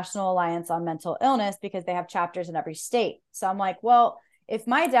to the National Alliance on Mental Illness because they have chapters in every state. So I'm like, well, if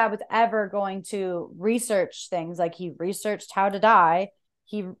my dad was ever going to research things, like he researched how to die,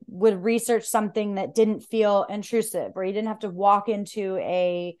 he would research something that didn't feel intrusive, or he didn't have to walk into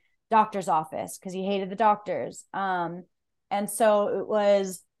a doctor's office because he hated the doctors. And so it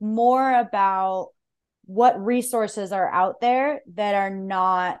was more about what resources are out there that are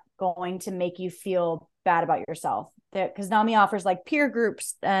not going to make you feel bad about yourself. Because NAMI offers like peer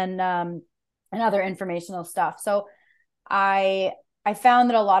groups and other informational stuff. So I found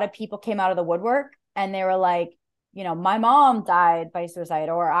that a lot of people came out of the woodwork, and they were like, you know, my mom died by suicide,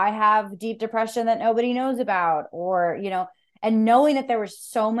 or I have deep depression that nobody knows about, or, you know, and knowing that there were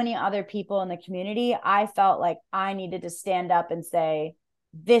so many other people in the community, I felt like I needed to stand up and say,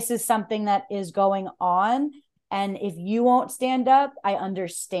 this is something that is going on. And if you won't stand up, I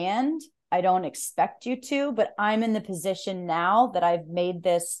understand. I don't expect you to, but I'm in the position now that I've made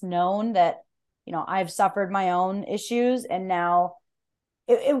this known that, you know, I've suffered my own issues. And now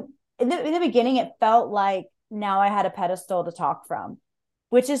in the beginning, it felt like now I had a pedestal to talk from,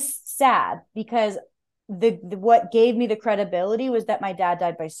 which is sad, because the what gave me the credibility was that my dad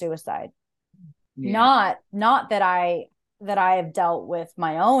died by suicide. Yeah. Not that I have dealt with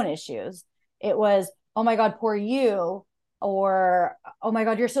my own issues. It was, oh my God, poor you, or oh my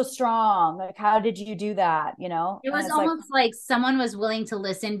God, you're so strong. Like, how did you do that? You know, it was almost like someone was willing to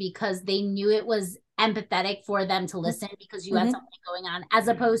listen because they knew it was empathetic for them to listen because you had something going on, as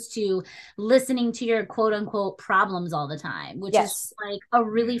opposed to listening to your quote unquote problems all the time, which is like a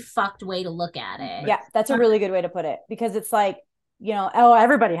really fucked way to look at it. Yeah, that's a really good way to put it, because it's like, you know, oh,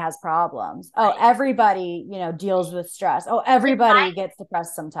 everybody has problems. Oh, everybody, you know, deals with stress. Oh, everybody gets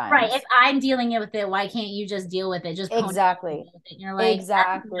depressed sometimes. Right. If I'm dealing with it, why can't you just deal with it? Just exactly. With it. You're like,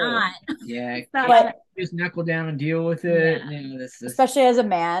 exactly. Yeah. But just knuckle down and deal with it. Yeah. You know, especially as a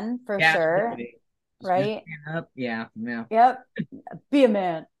man, for sure. Right. Up. Yeah. Yeah. Yep. Be a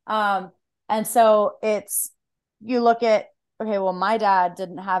man. And so it's, you look at, okay, well, my dad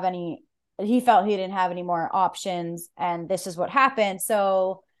didn't have any, he felt he didn't have any more options, and this is what happened.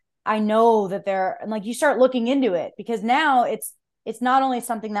 So I know that and like, you start looking into it, because now it's not only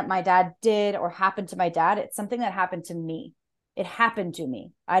something that my dad did or happened to my dad, it's something that happened to me. It happened to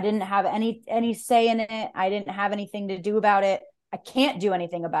me. I didn't have any say in it. I didn't have anything to do about it. I can't do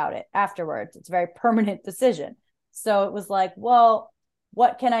anything about it afterwards. It's a very permanent decision. So it was like, well,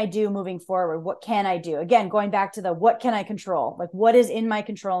 what can I do moving forward? What can I do? Again, going back to what can I control? Like, what is in my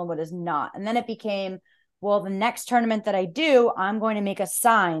control and what is not? And then it became, well, the next tournament that I do, I'm going to make a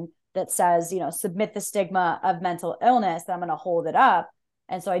sign that says, you know, submit the stigma of mental illness, and I'm going to hold it up.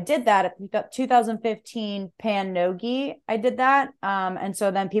 And so I did that at 2015 Pan Nogi. I did that. And so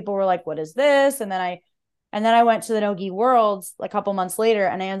then people were like, what is this? And then I went to the Nogi Worlds a couple months later,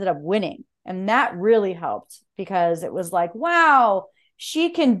 and I ended up winning. And that really helped, because it was like, wow,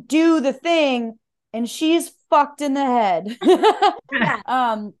 she can do the thing, and she's fucked in the head.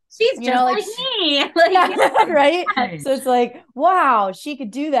 She's just like me. Like, right? So it's like, wow, she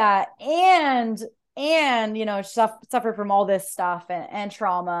could do that, and you know, suffer from all this stuff and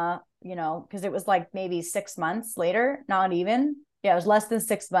trauma, you know, because it was like maybe 6 months later, not even. Yeah, it was less than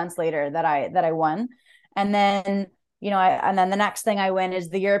 6 months later that I won. And then, you know, and then the next thing I win is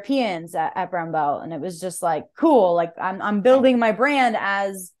the Europeans at Brown Belt. And it was just like, cool. Like, I'm building my brand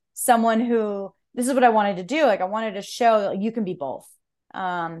as someone who, this is what I wanted to do. Like, I wanted to show that, like, you can be both.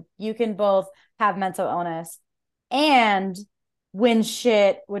 You can both have mental illness and win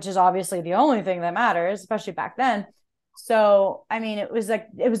shit, which is obviously the only thing that matters, especially back then. So, I mean, it was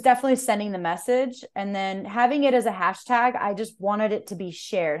definitely sending the message, and then having it as a hashtag. I just wanted it to be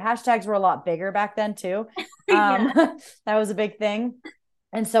shared. Hashtags were a lot bigger back then too. That was a big thing.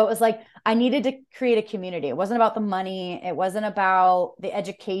 And so it was like, I needed to create a community. It wasn't about the money. It wasn't about the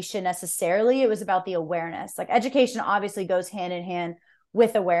education necessarily. It was about the awareness. Like education obviously goes hand in hand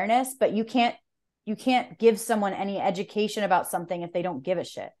with awareness, but you can't give someone any education about something if they don't give a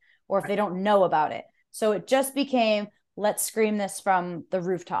shit or if they don't know about it. So it just became, let's scream this from the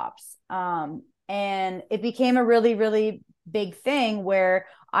rooftops. And it became a really, really big thing where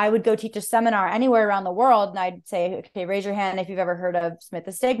I would go teach a seminar anywhere around the world, and I'd say, okay, raise your hand if you've ever heard of Smith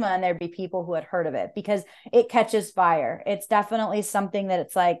the Stigma, and there'd be people who had heard of it because it catches fire. It's definitely something that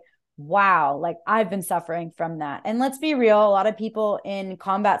it's like, wow, like I've been suffering from that. And let's be real, a lot of people in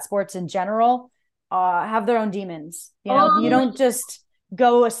combat sports in general have their own demons. You know, you don't just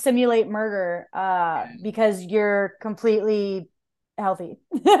go simulate murder because you're completely healthy.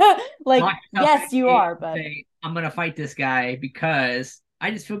 Like, yes, you are, but say, I'm gonna fight this guy because I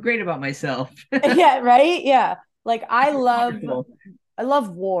just feel great about myself. yeah, right. Yeah. Like I love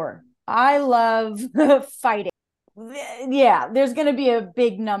war. I love fighting. Yeah, there's going to be a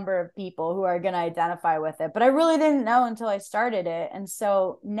big number of people who are going to identify with it, but I really didn't know until I started it. And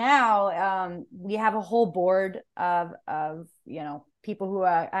so now we have a whole board of people who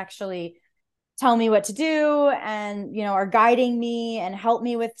actually tell me what to do and are guiding me and help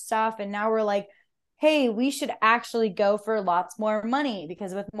me with stuff. And now we're like, hey, we should actually go for lots more money,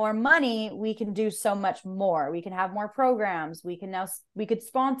 because with more money we can do so much more. We can have more programs. We could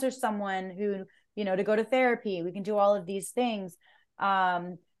sponsor someone who to go to therapy. We can do all of these things.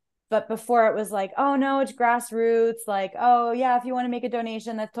 But before it was like, oh no, it's grassroots. Like, oh yeah, if you want to make a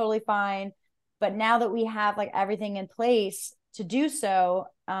donation, that's totally fine. But now that we have like everything in place to do so,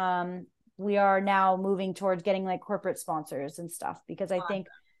 we are now moving towards getting like corporate sponsors and stuff, because I think,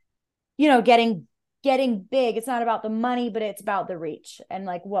 getting big, it's not about the money, but it's about the reach and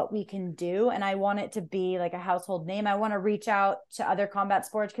like what we can do. And I want it to be like a household name. I want to reach out to other combat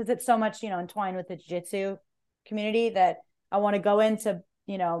sports because it's so much, entwined with the jiu-jitsu community, that I want to go into,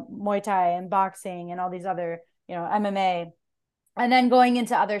 Muay Thai and boxing and all these other, MMA, and then going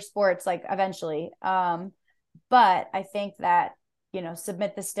into other sports like eventually. But I think that,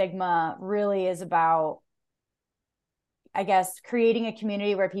 Submit the Stigma really is about, I guess, creating a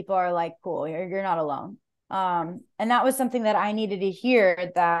community where people are like, cool, you're not alone. And that was something that I needed to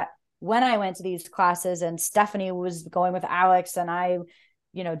hear, that when I went to these classes and Stephanie was going with Alex and I,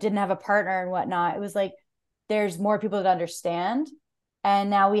 didn't have a partner and whatnot, it was like, there's more people that understand. And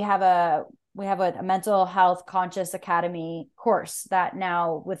now we have a mental health conscious academy course that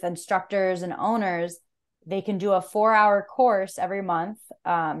now, with instructors and owners, they can do a 4-hour course every month.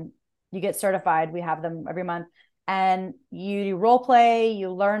 You get certified. We have them every month. And you do role play,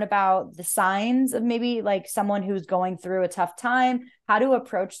 you learn about the signs of maybe like someone who's going through a tough time, how to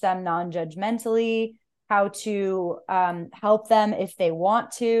approach them non-judgmentally, how to help them if they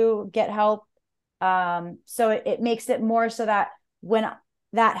want to get help. So it makes it more so that when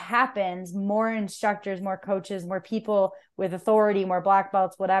that happens, more instructors, more coaches, more people with authority, more black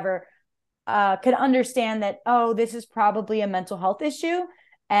belts, whatever, could understand that, oh, this is probably a mental health issue.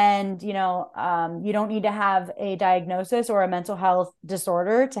 And, you don't need to have a diagnosis or a mental health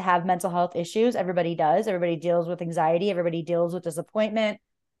disorder to have mental health issues. Everybody does. Everybody deals with anxiety. Everybody deals with disappointment,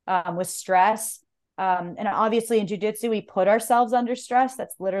 with stress. And obviously in jiu-jitsu, we put ourselves under stress.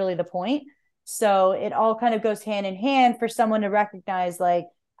 That's literally the point. So it all kind of goes hand in hand for someone to recognize, like,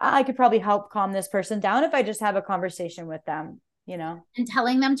 I could probably help calm this person down if I just have a conversation with them. And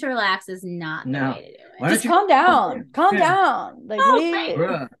telling them to relax is not the way to do it. Just calm down. Like, what are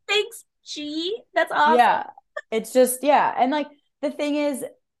you? Thanks, G. That's awesome. Yeah. It's just, yeah. And like, the thing is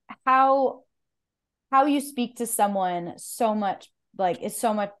how you speak to someone so much, like, it's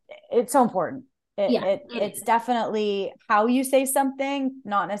so important. It's definitely how you say something,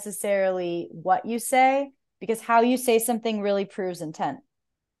 not necessarily what you say, because how you say something really proves intent.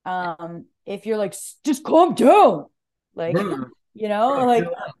 If you're like, just calm down, like, like,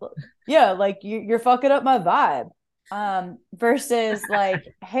 yeah, like you're fucking up my vibe. Versus like,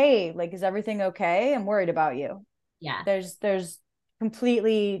 hey, like, is everything okay? I'm worried about you. Yeah. There's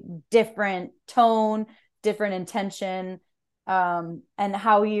completely different tone, different intention. And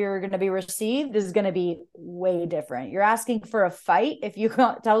how you're going to be received is going to be way different. You're asking for a fight if you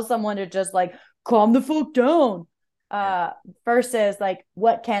can't tell someone to just like calm the fuck down. Versus like,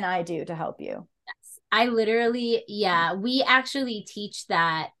 what can I do to help you? I literally, we actually teach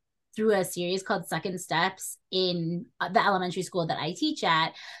that through a series called Second Steps in the elementary school that I teach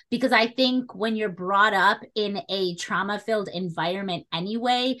at, because I think when you're brought up in a trauma-filled environment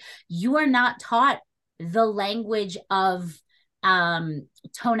anyway, you are not taught the language of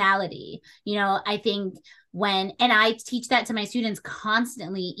tonality. I think and I teach that to my students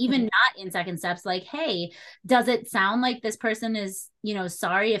constantly, even not in second steps, like, hey, does it sound like this person is,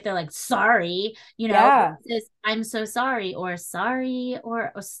 sorry? If they're like, sorry, I'm so sorry, or sorry,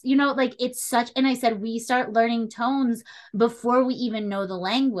 or, like, it's such, and I said, we start learning tones before we even know the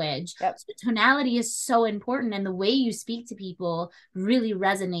language. Yep. So tonality is so important. And the way you speak to people really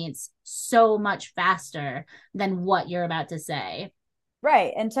resonates so much faster than what you're about to say.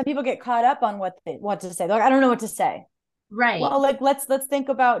 Right. And some people get caught up on what to say. They're like, I don't know what to say. Right. Well, like let's think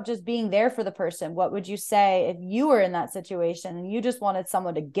about just being there for the person. What would you say if you were in that situation and you just wanted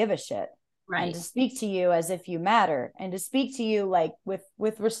someone to give a shit? Right. And to speak to you as if you matter, and to speak to you like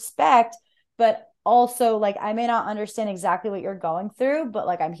with respect, but also like, I may not understand exactly what you're going through, but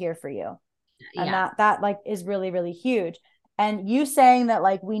like, I'm here for you. And that like is really, really huge. And you saying that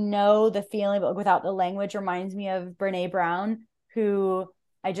like we know the feeling but without the language reminds me of Brene Brown, who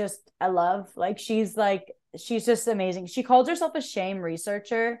I love. Like she's just amazing. She calls herself a shame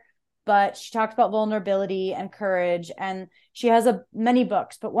researcher, but she talks about vulnerability and courage, and she has many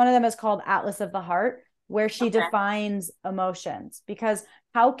books, but one of them is called Atlas of the Heart, where she defines emotions. Because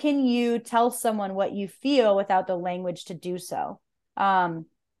how can you tell someone what you feel without the language to do so? And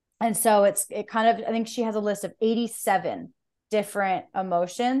so it kind of, I think she has a list of 87 different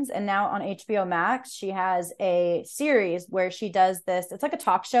emotions. And now on HBO Max, she has a series where she does this. It's like a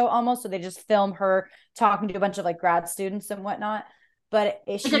talk show almost. So they just film her talking to a bunch of like grad students and whatnot. But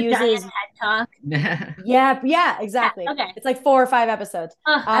she uses TED Talk. Yeah, exactly. Yeah, okay. It's like 4 or 5 episodes.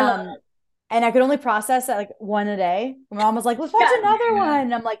 I love it. And I could only process that like one a day. My mom was like, let's watch another one.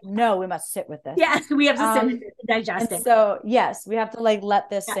 And I'm like, no, we must sit with this. Yes, we have to sit with it to digest it. So yes, we have to like let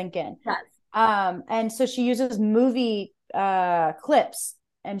this sink in. Yes. And so she uses movie clips,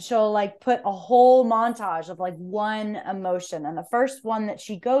 and she'll like put a whole montage of like one emotion. And the first one that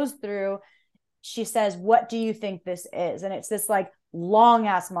she goes through, she says, what do you think this is? And it's this like long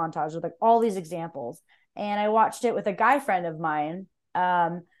ass montage with like all these examples. And I watched it with a guy friend of mine.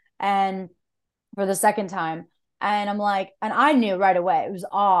 And for the second time, and I'm like, and I knew right away it was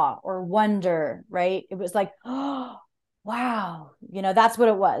awe or wonder, right? It was like, oh wow, that's what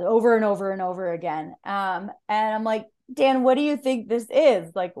it was, over and over and over again. And I'm like, Dan, what do you think this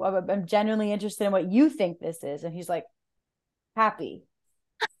is? Like, I'm genuinely interested in what you think this is. And he's like, happy.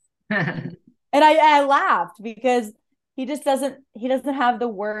 And I laughed because he doesn't have the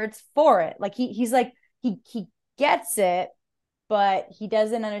words for it. Like he's like, he gets it, but he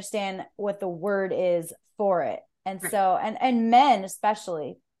doesn't understand what the word is for it. And so, and men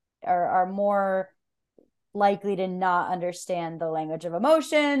especially are more likely to not understand the language of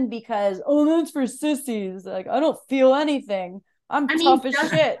emotion because, that's for sissies. Like, I don't feel anything. I'm tough as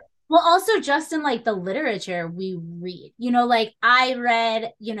shit. Well, also just in like the literature we read, like I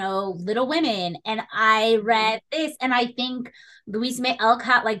read, Little Women, and I read this, and I think Louise May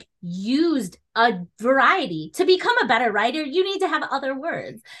Alcott like used a variety to become a better writer. You need to have other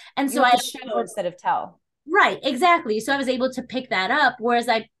words, and so I show instead of tell. Right, exactly. So I was able to pick that up, whereas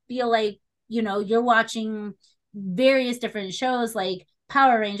I feel like you're watching various different shows like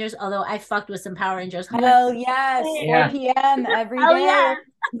Power Rangers, although I fucked with some Power Rangers. Hell yes, 4 p.m. every day.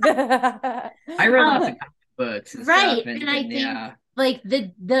 I read lots of comic books and right stuff, and I think like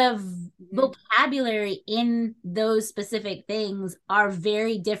the vocabulary in those specific things are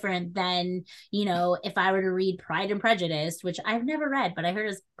very different than if I were to read Pride and Prejudice, which I've never read, but I heard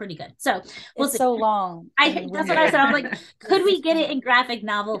is pretty good. So it's so long. That's what I said. I was like, could we get it in graphic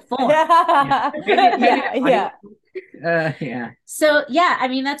novel form? Yeah. So I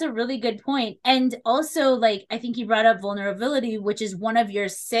mean, that's a really good point. And also, like, I think you brought up vulnerability, which is one of your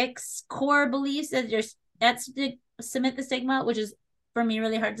 6 core beliefs that's submit the stigma, which is for me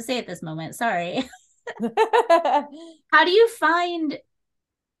really hard to say at this moment. Sorry. How do you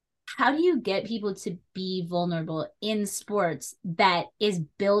get people to be vulnerable in sports that is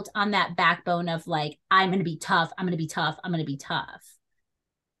built on that backbone of like, I'm going to be tough, I'm going to be tough, I'm going to be tough?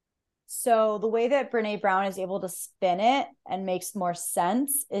 So the way that Brene Brown is able to spin it and makes more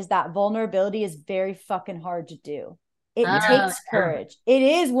sense is that vulnerability is very fucking hard to do. It takes courage. It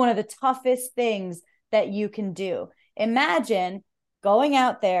is one of the toughest things that you can do. Imagine going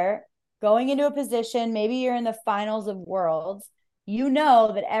out there, going into a position, maybe you're in the finals of worlds,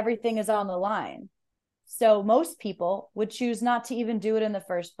 that everything is on the line. So most people would choose not to even do it in the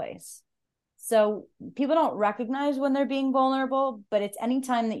first place. So people don't recognize when they're being vulnerable, but it's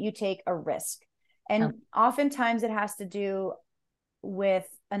anytime that you take a risk. And oftentimes it has to do with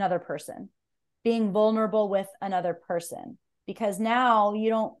another person, being vulnerable with another person, because now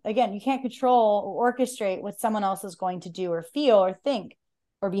you can't control or orchestrate what someone else is going to do or feel or think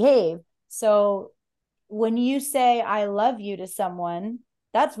or behave. So when you say I love you to someone,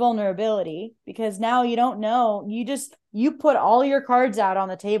 that's vulnerability, because now you don't know, you put all your cards out on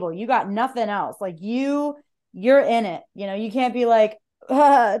the table. You got nothing else. Like you're in it. You can't be like,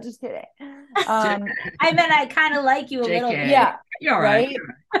 just kidding. I meant I kind of like you a little bit. Yeah. You're right.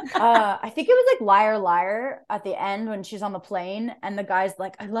 I think it was like Liar Liar at the end when she's on the plane and the guy's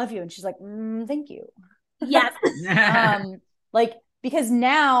like, I love you. And she's like, thank you. Yes. Like, because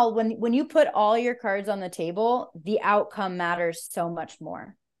now when you put all your cards on the table, the outcome matters so much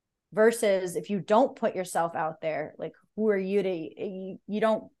more, versus if you don't put yourself out there, like, who are you to, you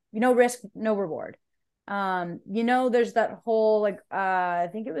don't, risk, no reward. There's that whole, like, I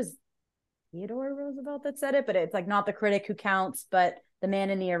think it was Theodore Roosevelt that said it, but it's like, not the critic who counts, but the man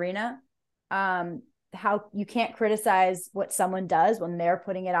in the arena. How you can't criticize what someone does when they're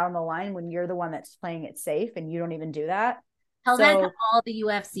putting it out on the line, when you're the one that's playing it safe and you don't even do that. Tell that to all the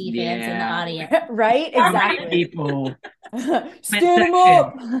UFC fans in the audience. Right? Exactly. People. Stand them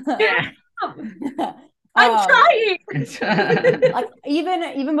up. Yeah. I'm trying. Like,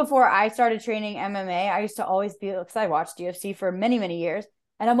 even before I started training MMA, I used to always be, because I watched UFC for many, many years.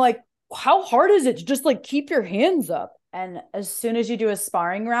 And I'm like, how hard is it to just like keep your hands up? And as soon as you do a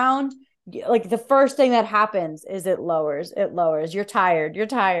sparring round, like the first thing that happens is it lowers. You're tired.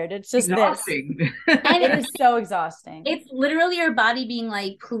 It's just exhausting. And it is so exhausting. It's literally your body being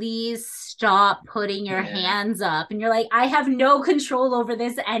like, please stop putting your hands up. And you're like, I have no control over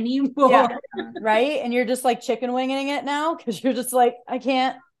this anymore. Yeah. Right. And you're just like chicken winging it now, because you're just like, I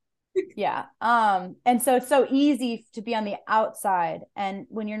can't. Yeah. And so it's so easy to be on the outside and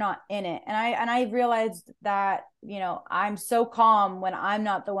when you're not in it. And I realized that, I'm so calm when I'm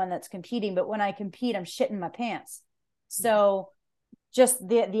not the one that's competing, but when I compete, I'm shitting my pants. So just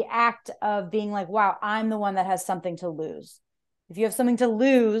the act of being like, wow, I'm the one that has something to lose. If you have something to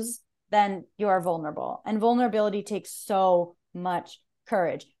lose, then you are vulnerable, and vulnerability takes so much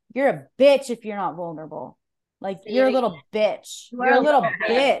courage. You're a bitch if you're not vulnerable. Like, you're a little bitch. You're a little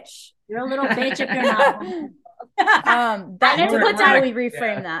bitch. You're a little bitch if you're not. How do we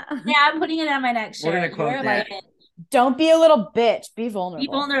reframe that? Yeah, I'm putting it on my next shirt. We're gonna quote that. Don't be a little bitch. Be vulnerable.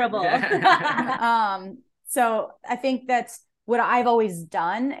 Be vulnerable. So I think that's what I've always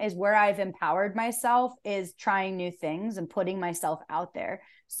done, is where I've empowered myself is trying new things and putting myself out there.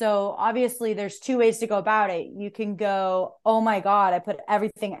 So obviously there's two ways to go about it. You can go, oh my God, I put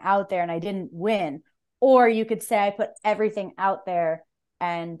everything out there and I didn't win. Or you could say, I put everything out there,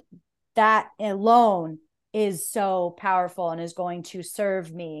 and that alone is so powerful and is going to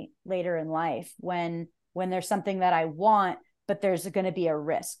serve me later in life when there's something that I want, but there's going to be a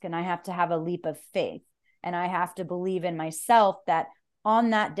risk, and I have to have a leap of faith, and I have to believe in myself that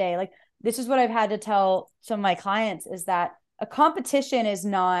on that day, like, this is what I've had to tell some of my clients, is that a competition is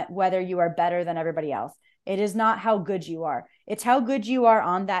not whether you are better than everybody else. It is not how good you are. It's how good you are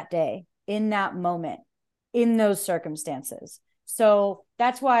on that day, in that moment, in those circumstances. So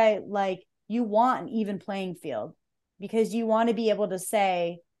that's why, like, you want an even playing field, because you want to be able to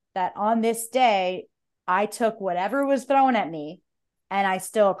say that on this day, I took whatever was thrown at me and I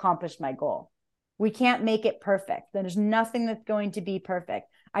still accomplished my goal. We can't make it perfect. There's nothing that's going to be perfect.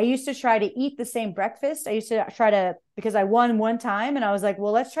 I used to try to eat the same breakfast. I used to try to, because I won one time, and I was like,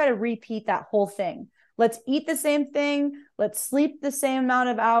 well, let's try to repeat that whole thing. Let's eat the same thing. Let's sleep the same amount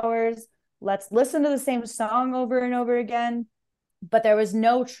of hours. Let's listen to the same song over and over again. But there was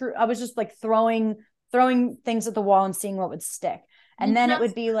no true, I was just like throwing things at the wall and seeing what would stick. And then it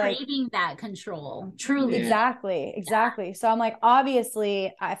would be like craving that control. Truly. Exactly. So I'm like,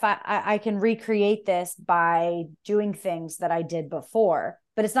 obviously, if I can recreate this by doing things that I did before,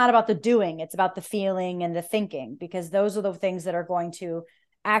 but it's not about the doing, it's about the feeling and the thinking, because those are the things that are going to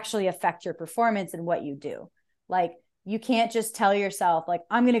actually affect your performance and what you do. Like, you can't just tell yourself, like,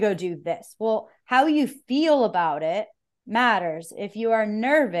 I'm going to go do this. Well, how you feel about it matters. If you are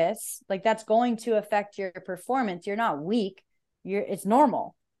nervous, like, that's going to affect your performance. You're not weak. It's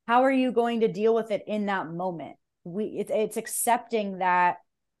normal. How are you going to deal with it in that moment? It's accepting that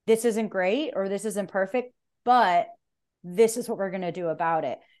this isn't great or this isn't perfect, but this is what we're going to do about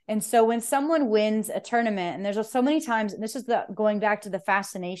it. And so when someone wins a tournament, and there's so many times, and this is going back to the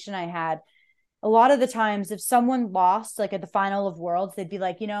fascination I had, a lot of the times, if someone lost, like at the final of Worlds, they'd be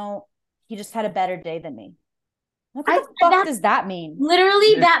like, he just had a better day than me. What the fuck does that mean?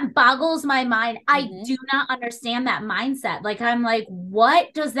 Literally, that boggles my mind. I do not understand that mindset. Like, I'm like,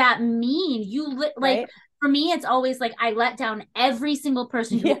 what does that mean? Like, for me, it's always like, I let down every single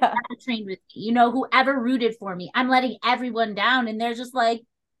person who ever trained with me, whoever rooted for me. I'm letting everyone down, and they're just like,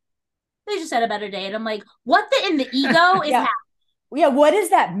 they just had a better day. And I'm like, what in the ego is happening? Yeah, what does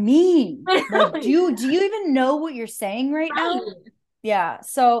that mean? Like, Literally. do you even know what you're saying right now? Right. Yeah.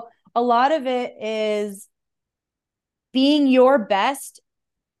 So a lot of it is being your best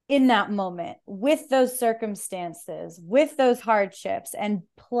in that moment with those circumstances, with those hardships, and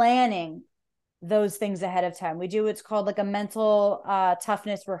planning those things ahead of time. We do what's called like a mental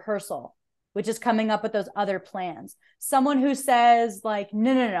toughness rehearsal, which is coming up with those other plans. Someone who says like,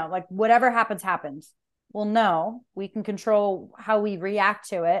 no, like whatever happens, happens. Well, no, we can control how we react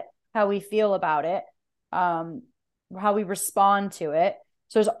to it, how we feel about it, how we respond to it.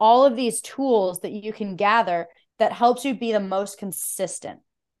 So there's all of these tools that you can gather that helps you be the most consistent.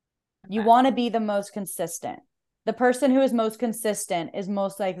 You want to be the most consistent. The person who is most consistent is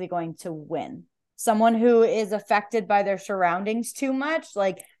most likely going to win. Someone who is affected by their surroundings too much,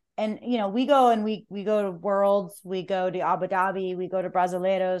 like, and we go and we go to Worlds, we go to Abu Dhabi, we go to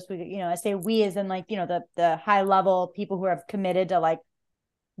Brasileiros, I say we as in like, the high level people who are committed to like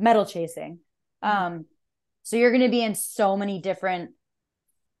medal chasing. So you're going to be in so many different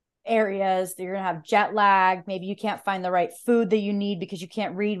areas. You're gonna have jet lag. Maybe you can't find the right food that you need because you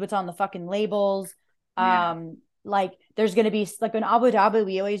can't read what's on the fucking labels. Like there's gonna be like in Abu Dhabi,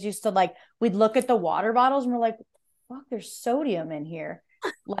 we always used to like we'd look at the water bottles and we're like, fuck, there's sodium in here.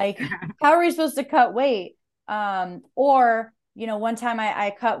 Like, how are we supposed to cut weight? Or one time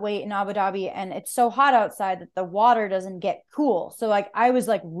I cut weight in Abu Dhabi and it's so hot outside that the water doesn't get cool. So like I was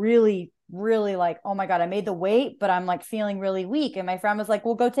like really like, oh my God, I made the weight, but I'm like feeling really weak. And my friend was like,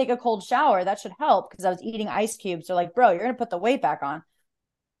 well, go take a cold shower. That should help. Cause I was eating ice cubes. They're like, bro, you're going to put the weight back on.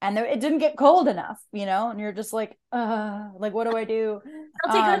 And it didn't get cold enough, and you're just like, like, what do I do?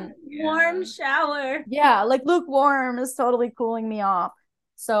 I'll take a warm shower. Yeah. Like lukewarm is totally cooling me off.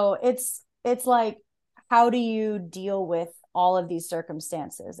 So it's like, how do you deal with all of these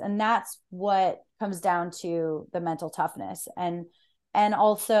circumstances? And that's what comes down to the mental toughness. And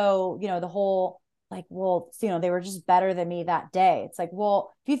also, the whole like, well, they were just better than me that day. It's like,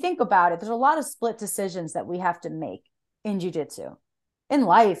 well, if you think about it, there's a lot of split decisions that we have to make in jiu-jitsu, in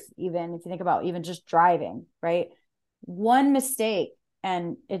life, even if you think about even just driving, right? One mistake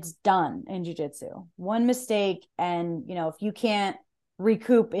and it's done in jiu-jitsu. One mistake and, if you can't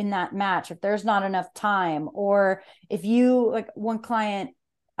recoup in that match, if there's not enough time, or if you like one client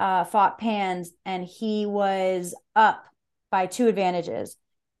fought Pans and he was up by 2 advantages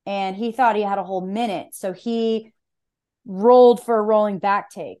and he thought he had a whole minute. So he rolled for a rolling back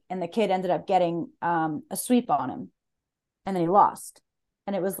take and the kid ended up getting a sweep on him and then he lost.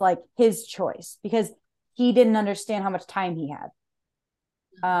 And it was like his choice because he didn't understand how much time he had.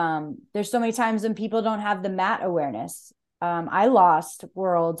 There's so many times when people don't have the mat awareness. I lost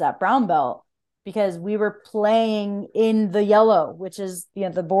Worlds at brown belt because we were playing in the yellow, which is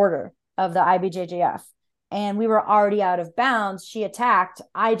the border of the IBJJF. And we were already out of bounds. She attacked,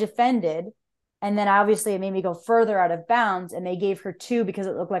 I defended. And then obviously it made me go further out of bounds. And they gave her 2 because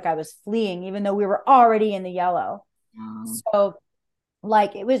it looked like I was fleeing, even though we were already in the yellow. So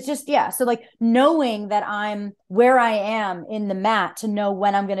like, it was just, So like knowing that I'm where I am in the mat to know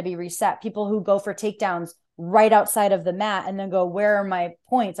when I'm going to be reset. People who go for takedowns right outside of the mat and then go, where are my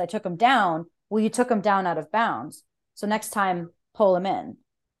points? I took them down. Well, you took them down out of bounds. So next time, pull them in.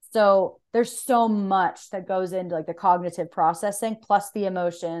 So there's so much that goes into like the cognitive processing, plus the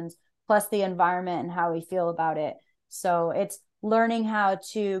emotions, plus the environment and how we feel about it. So it's learning how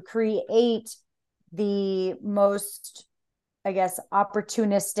to create the most, I guess,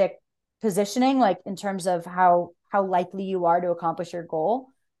 opportunistic positioning, like in terms of how likely you are to accomplish your goal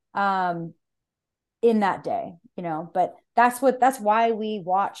in that day, but that's why we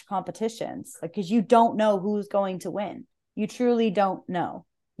watch competitions, like, because you don't know who's going to win. You truly don't know.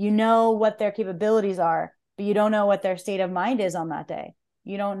 You know what their capabilities are, but you don't know what their state of mind is on that day.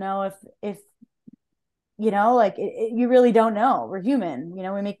 You don't know if like you really don't know. We're human,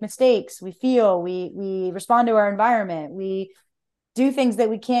 we make mistakes, we feel, we respond to our environment, we do things that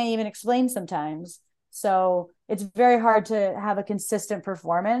we can't even explain sometimes. So it's very hard to have a consistent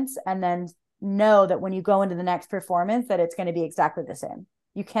performance and then know that when you go into the next performance that it's going to be exactly the same.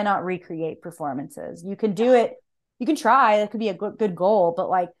 You cannot recreate performances. You can do it. You can try. That could be a good goal, but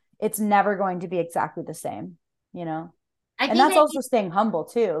like it's never going to be exactly the same, and that's also staying humble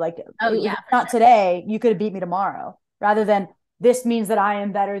too. Like, not today, you could have beat me tomorrow, rather than this means that I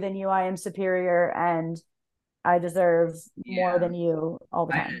am better than you. I am superior and I deserve more than you all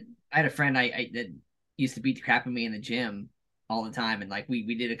the time. I had a friend that used to beat the crap out of me in the gym all the time. And like,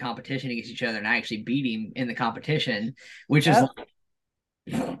 we did a competition against each other and I actually beat him in the competition, which is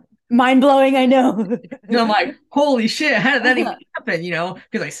like, mind blowing. I know. I'm like, holy shit, how did that even happen?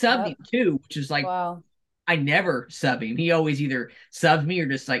 Because I subbed him too, which is like, wow. I never sub him. He always either subs me or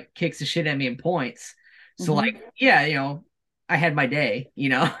just like kicks the shit at me and points. So like, yeah, you know, I had my day, you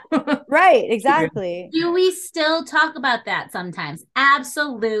know. Right, exactly. Do we still talk about that sometimes?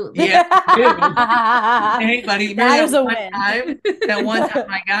 Absolutely. Yeah. Hey, buddy, remember That is a one win. time? That one time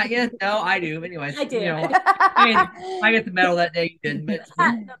I got you? No, I do. Anyways, I do. you know, I got the medal that day. You didn't, but it's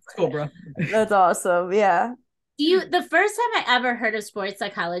cool, bro. That's awesome. Yeah. The first time I ever heard of sports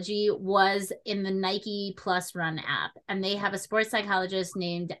psychology was in the Nike Plus Run app, and they have a sports psychologist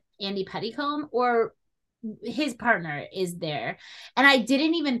named Andy Pettycombe, or his partner is there. And I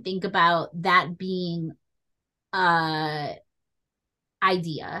didn't even think about that being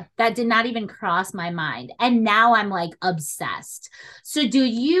idea. That did not even cross my mind. And now I'm like obsessed. So do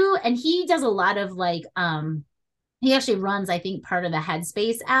you, and he does a lot of like he actually runs, I think, part of the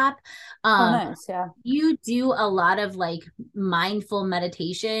Headspace app. Nice. Yeah. You do a lot of like mindful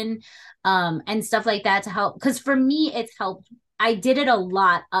meditation and stuff like that to help. Because for me, it's helped. I did it a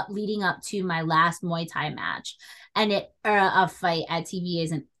lot leading up to my last Muay Thai match, and a fight at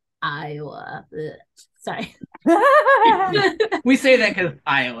TVA's in Iowa. Ugh. Sorry. We say that because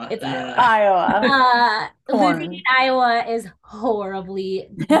Iowa. It's Iowa. Losing in Iowa is horribly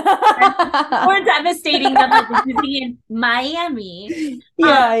more devastating than like losing in Miami.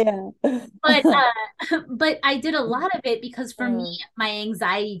 Yeah. But I did a lot of it because for me, my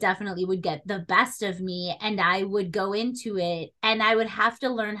anxiety definitely would get the best of me, and I would go into it and I would have to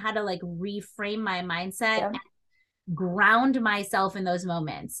learn how to like reframe my mindset and ground myself in those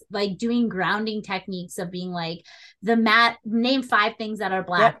moments, like doing grounding techniques of being like name 5 things that are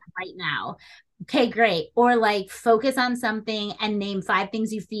black right now. Okay, great. Or like focus on something and name 5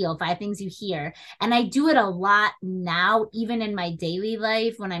 things you feel, 5 things you hear. And I do it a lot now, even in my daily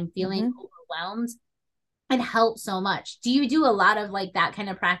life when I'm feeling overwhelmed. It helps so much. Do you do a lot of like that kind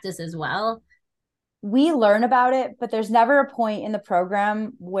of practice as well? We learn about it, but there's never a point in the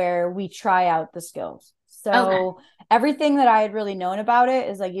program where we try out the skills. So everything that I had really known about it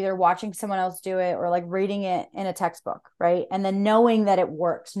is like either watching someone else do it or like reading it in a textbook, right? And then knowing that it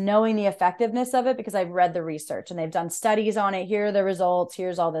works, knowing the effectiveness of it because I've read the research and they've done studies on it. Here are the results.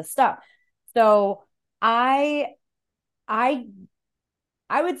 Here's all this stuff. So I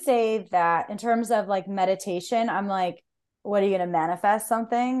would say that in terms of like meditation, I'm like, what are you going to manifest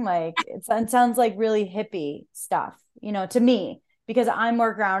something? Like it sounds like really hippie stuff, you know, to me. Because I'm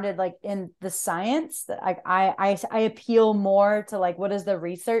more grounded like in the science that I appeal more to like, what does the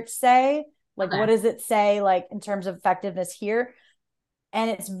research say? Like, what does it say like in terms of effectiveness here? And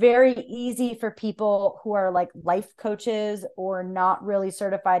it's very easy for people who are like life coaches or not really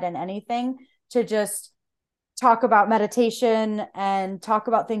certified in anything to just talk about meditation and talk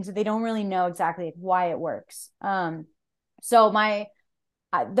about things that they don't really know exactly why it works. So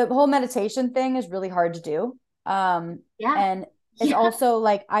the whole meditation thing is really hard to do. And it's also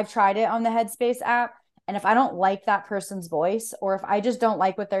like I've tried it on the Headspace app. And if I don't like that person's voice or if I just don't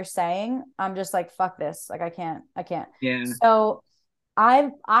like what they're saying, I'm just like, fuck this. Like I can't. Yeah. So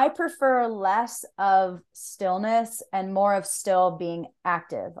I prefer less of stillness and more of still being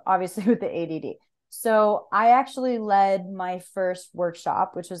active, obviously with the ADD. So I actually led my first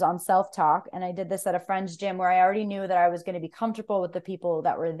workshop, which was on self-talk. And I did this at a friend's gym where I already knew that I was going to be comfortable with the people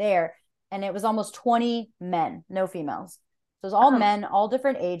that were there. And it was almost 20 men, no females. So it was all men, all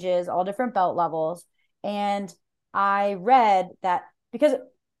different ages, all different belt levels. And I read that because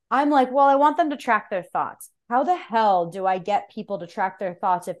I'm like, well, I want them to track their thoughts. How the hell do I get people to track their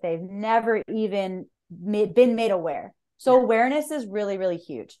thoughts if they've never even been made aware? So awareness is really, really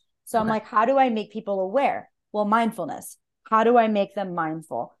huge. So I'm like, how do I make people aware? Well, mindfulness. How do I make them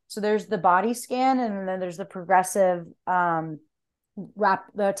mindful? So there's the body scan and then there's the progressive the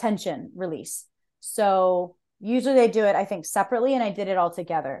attention release. So usually they do it, I think, separately, and I did it all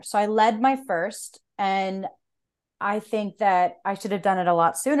together. So I led my first, and I think that I should have done it a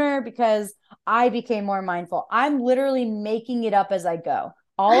lot sooner because I became more mindful. I'm literally making it up as I go.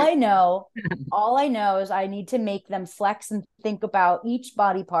 All I know is I need to make them flex and think about each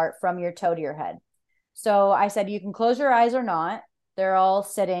body part from your toe to your head. So I said, you can close your eyes or not. They're all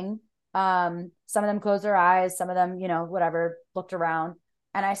sitting. Some of them closed their eyes. Some of them, you know, whatever, looked around.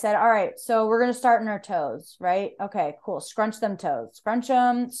 And I said, all right, so we're going to start in our toes, right? Okay, cool. Scrunch them toes, scrunch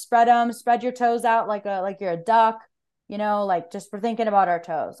them, spread your toes out like you're a duck, you know, like just for thinking about our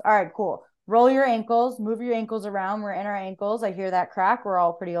toes. All right, cool. Roll your ankles, move your ankles around. We're in our ankles. I hear that crack. We're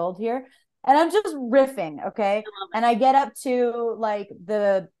all pretty old here. And I'm just riffing. Okay. And I get up to like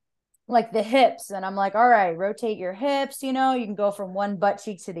the hips and I'm like, all right, rotate your hips. You know, you can go from one butt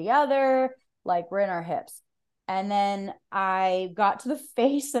cheek to the other. Like we're in our hips. And then I got to the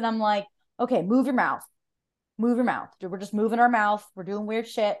face and I'm like, okay, move your mouth. move your mouth. We're just moving our mouth. We're doing weird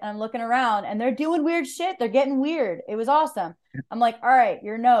shit. And I'm looking around and they're doing weird shit. They're getting weird. It was awesome. I'm like, all right,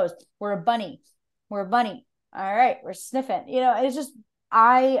 your nose. We're a bunny. We're a bunny. All right, we're sniffing. It's just,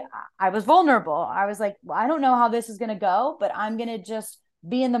 I was vulnerable. I was like, well, I don't know how this is going to go, but I'm going to just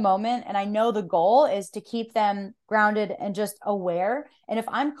be in the moment. And I know the goal is to keep them grounded and just aware. And if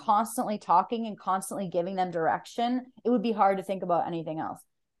I'm constantly talking and constantly giving them direction, it would be hard to think about anything else.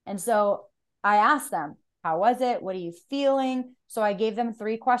 And so I asked them, how was it? What are you feeling? So I gave them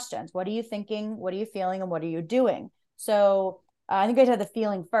 3 questions. What are you thinking? What are you feeling? And what are you doing? So I think I had the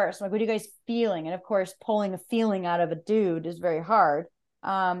feeling first. I'm like, what are you guys feeling? And of course, pulling a feeling out of a dude is very hard.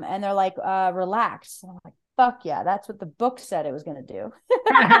 And they're like, relax. And I'm like, fuck yeah, that's what the book said it was going to do.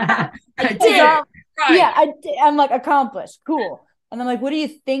 I did. Right. Yeah, I'm like, accomplished. Cool. And I'm like, what are you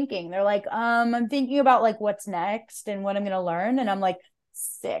thinking? They're like, I'm thinking about like what's next and what I'm going to learn. And I'm like,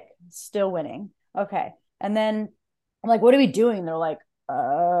 sick, still winning. Okay. And then I'm like, what are we doing? They're like,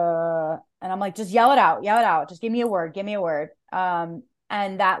 and I'm like, just yell it out. Just give me a word. And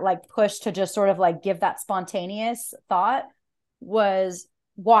that like push to just sort of like give that spontaneous thought was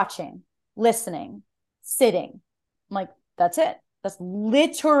watching, listening, sitting. I'm like, that's it. That's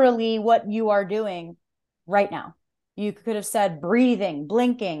literally what you are doing right now. You could have said breathing,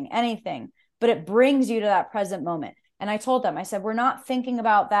 blinking, anything, but it brings you to that present moment. And I told them, I said, we're not thinking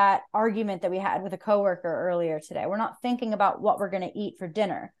about that argument that we had with a coworker earlier today. We're not thinking about what we're going to eat for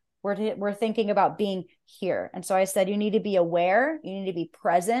dinner. We're thinking about being here. And so I said, you need to be aware. You need to be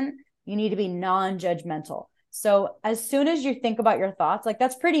present. You need to be non-judgmental. So as soon as you think about your thoughts, like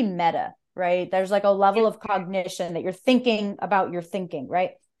that's pretty meta, right? There's like a level of cognition that you're thinking about your thinking,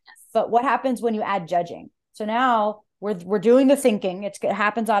 right? But what happens when you add judging? So now we're doing the thinking. It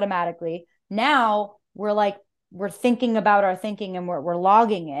happens automatically. Now we're thinking about our thinking and we're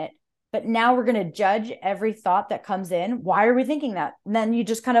logging it. But now we're going to judge every thought that comes in. Why are we thinking that? And then you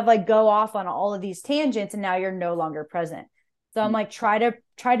just kind of like go off on all of these tangents and now you're no longer present. So I'm like, try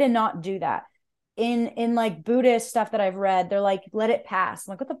to not do that. In like Buddhist stuff that I've read, they're like, let it pass.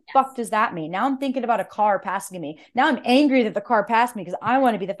 I'm like, what the fuck does that mean? Now I'm thinking about a car passing me. Now I'm angry that the car passed me because I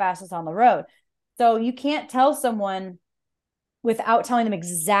want to be the fastest on the road. So you can't tell someone without telling them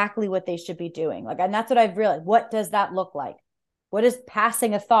exactly what they should be doing. Like, and that's what I've realized. What does that look like? What is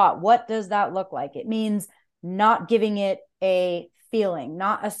passing a thought? What does that look like? It means not giving it a feeling,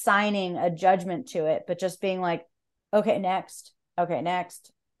 not assigning a judgment to it, but just being like, okay, next,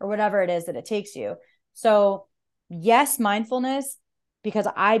 or whatever it is that it takes you. So yes, mindfulness, because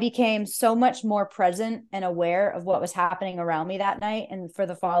I became so much more present and aware of what was happening around me that night and for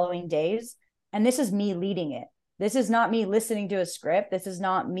the following days. And this is me leading it. This is not me listening to a script. This is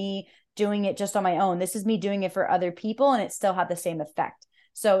not me doing it just on my own. This is me doing it for other people, and it still had the same effect.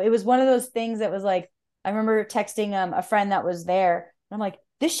 So it was one of those things that was like, I remember texting a friend that was there. And I'm like,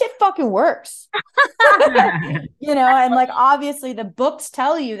 this shit fucking works. And like, obviously the books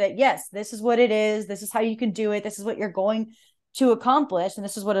tell you that, yes, this is what it is. This is how you can do it. This is what you're going to accomplish. And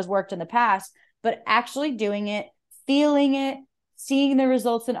this is what has worked in the past, but actually doing it, feeling it, seeing the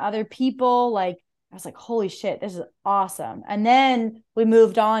results in other people. Like, I was like, holy shit, this is awesome. And then we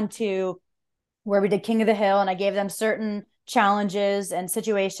moved on to where we did King of the Hill, and I gave them certain challenges and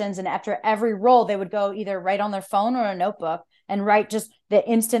situations. And after every roll, they would go either write on their phone or a notebook and write just the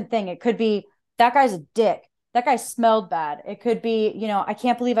instant thing. It could be, that guy's a dick. That guy smelled bad. It could be, I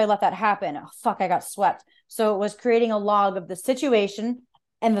can't believe I let that happen. Oh, fuck, I got swept. So it was creating a log of the situation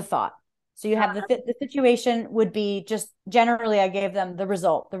and the thought. So you have the situation would be just generally, I gave them the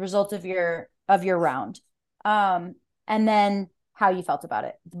result of your round. And then how you felt about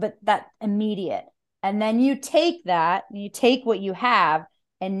it, but that immediate. And then you take what you have,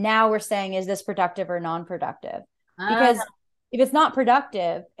 and now we're saying, is this productive or non-productive? Because if it's not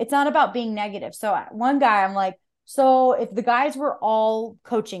productive, it's not about being negative. So one guy, I'm like, so if the guys were all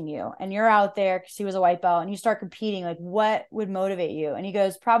coaching you and you're out there, because he was a white belt, and you start competing, like what would motivate you? And he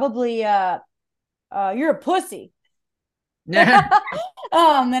goes, probably you're a pussy. And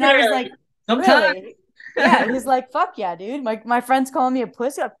I was like, sometimes. Really? Yeah, he's like, fuck yeah, dude. My friend's calling me a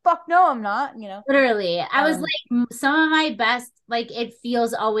pussy. Like, fuck no, I'm not, Literally. I was like, some of my best, like, it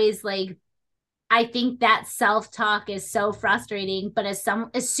feels always like, I think that self-talk is so frustrating. But as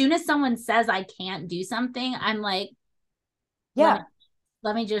soon as someone says I can't do something, I'm like, yeah,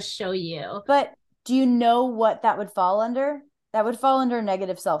 let me just show you. But do you know what that would fall under? That would fall under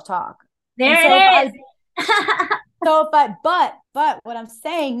negative self-talk. There it is. But what I'm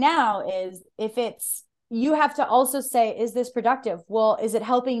saying now is, you have to also say, is this productive? Well, is it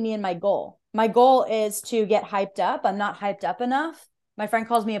helping me in my goal? My goal is to get hyped up. I'm not hyped up enough. my friend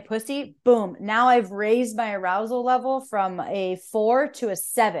calls me a pussy, boom, now I've raised my arousal level from a 4 to a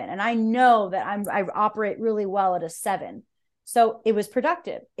 7, and I know that I operate really well at a 7. So it was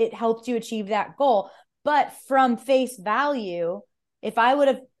productive. It helped you achieve that goal. But from face value, if I would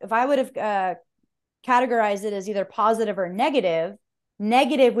have categorized it as either positive or negative,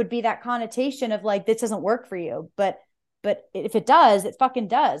 negative would be that connotation of like, this doesn't work for you. But if it does, it fucking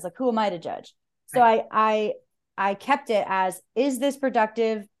does. Like, who am I to judge? So I kept it as, is this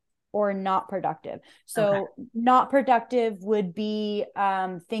productive or not productive? So not productive would be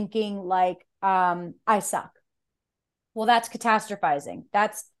thinking like, I suck. Well, that's catastrophizing.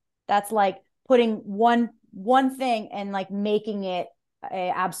 That's like putting one thing and like making it a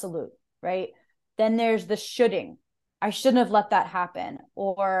absolute, right? Then there's the shoulding. I shouldn't have let that happen,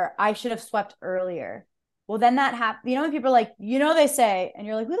 or I should have swept earlier. Well, then that happens. You know, when people are like, they say, and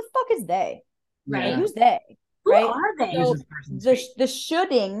you're like, who the fuck is they? Right. Like, who's they? Who right? are they? So the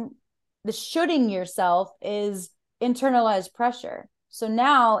shoulding yourself is internalized pressure. So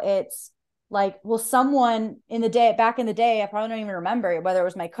now it's like, well, someone back in the day, I probably don't even remember whether it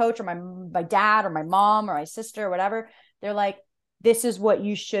was my coach or my dad or my mom or my sister or whatever. They're like, this is what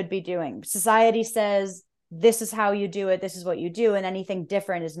you should be doing. Society says this is how you do it. This is what you do. And anything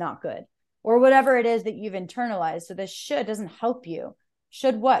different is not good, or whatever it is that you've internalized. So this should doesn't help you.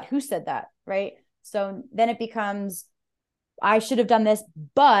 Should what? Who said that? Right. So then it becomes, I should have done this,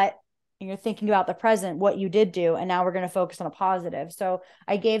 but you're thinking about the present, what you did do. And now we're going to focus on a positive. So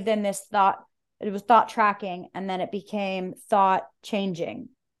I gave them this thought. It was thought tracking. And then it became thought changing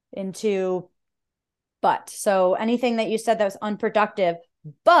into but. So anything that you said that was unproductive,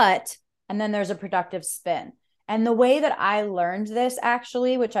 but, and then there's a productive spin. And the way that I learned this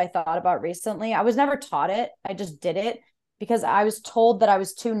actually, which I thought about recently, I was never taught it. I just did it because I was told that I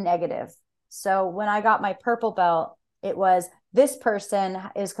was too negative. So when I got my purple belt, it was, this person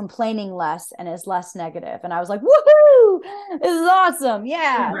is complaining less and is less negative. And I was like, woohoo, this is awesome.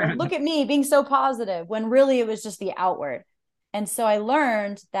 Yeah. Like, look at me being so positive, when really it was just the outward. And so I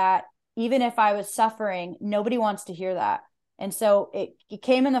learned that even if I was suffering, nobody wants to hear that. And so it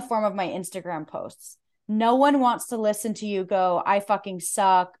came in the form of my Instagram posts. No one wants to listen to you go, I fucking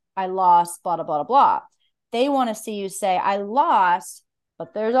suck, I lost, blah, blah, blah, blah. They want to see you say, I lost,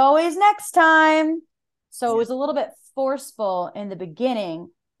 but there's always next time. So it was a little bit forceful in the beginning,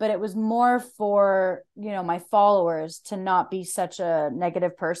 but it was more for, my followers to not be such a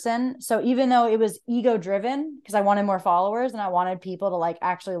negative person. So even though it was ego driven, because I wanted more followers and I wanted people to like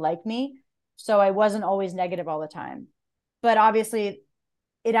actually like me, so I wasn't always negative all the time. But obviously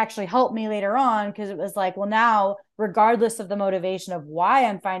it actually helped me later on, because it was like, well, now regardless of the motivation of why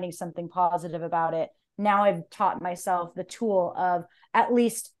I'm finding something positive about it, now I've taught myself the tool of, at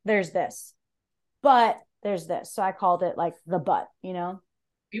least there's this, but there's this. So I called it like the but,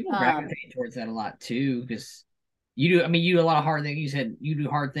 People gravitate towards that a lot too, because you do a lot of hard things. You said you do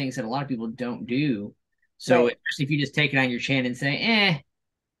hard things that a lot of people don't do. So right. Especially if you just take it on your chin and say,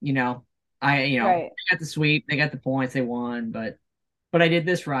 right. They got the sweep, they got the points, they won, but I did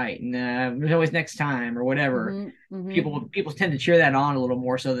this right, and there's always next time or whatever. Mm-hmm, mm-hmm. People tend to cheer that on a little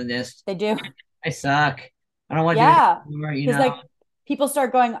more so than this. They do. I suck. I don't want to do it anymore, because like people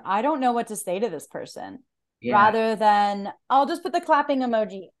start going, I don't know what to say to this person, rather than I'll just put the clapping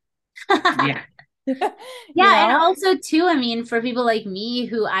emoji. Yeah. And also too, I mean, for people like me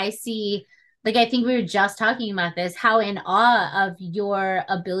who I see, like, I think we were just talking about this, how in awe of your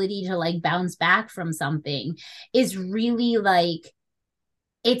ability to like bounce back from something is really like,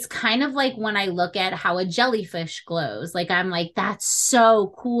 it's kind of like when I look at how a jellyfish glows, like I'm like, that's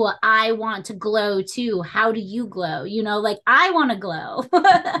so cool. I want to glow too. How do you glow? Like I want to glow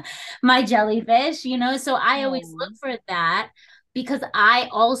my jellyfish, so I always look for that, because I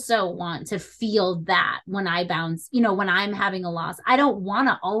also want to feel that when I bounce, when I'm having a loss. I don't want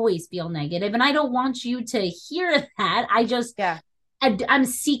to always feel negative, and I don't want you to hear that. I just, I'm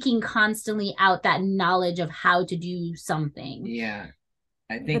seeking constantly out that knowledge of how to do something. Yeah.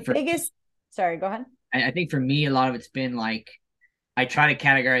 I think sorry, go ahead. I think for me, a lot of it's been like, I try to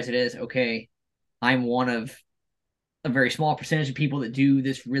categorize it as, okay, I'm one of a very small percentage of people that do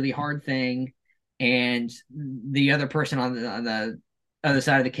this really hard thing. And the other person on the other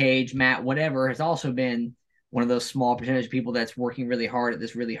side of the cage, Matt, whatever, has also been one of those small percentage of people that's working really hard at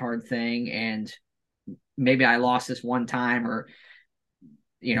this really hard thing. And maybe I lost this one time, or,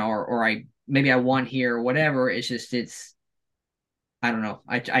 maybe I won here or whatever. It's, I don't know.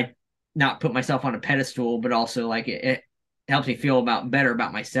 I not put myself on a pedestal, but also like it helps me feel better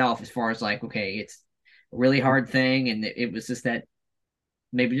about myself, as far as like, okay, it's a really hard thing. And it was just that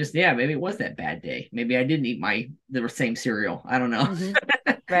maybe maybe it was that bad day. Maybe I didn't eat the same cereal. I don't know.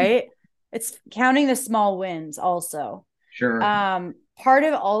 Mm-hmm. Right? It's counting the small wins also. Sure. Part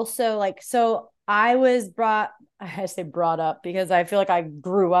of also like, so I say brought up because I feel like I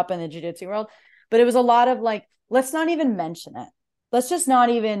grew up in the jiu-jitsu world, but it was a lot of like, let's not even mention it. Let's just not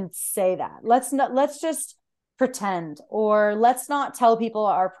even say that. Let's just pretend, or let's not tell people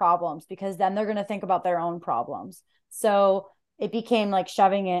our problems, because then they're going to think about their own problems. So it became like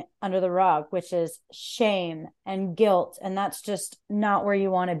shoving it under the rug, which is shame and guilt. And that's just not where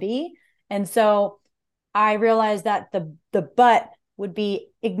you want to be. And so I realized that the but would be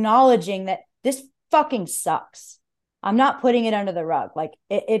acknowledging that this fucking sucks. I'm not putting it under the rug. Like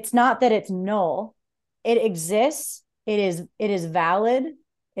it's not that it's null. It exists. It is valid.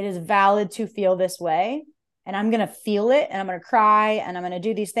 It is valid to feel this way. And I'm going to feel it, and I'm going to cry, and I'm going to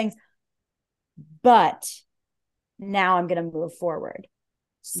do these things. But now I'm going to move forward.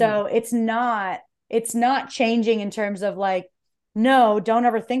 So it's not changing in terms of like, no, don't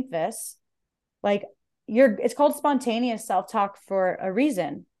ever think this. Like it's called spontaneous self-talk for a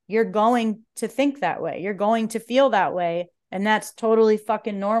reason. You're going to think that way. You're going to feel that way. And that's totally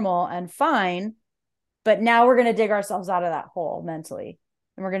fucking normal and fine. But now we're going to dig ourselves out of that hole mentally.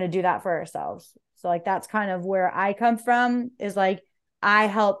 And we're going to do that for ourselves. So like, that's kind of where I come from, is like, I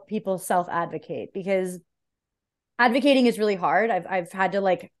help people self-advocate, because advocating is really hard. I've had to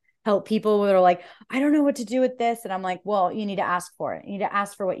like help people that are like, I don't know what to do with this. And I'm like, well, you need to ask for it. You need to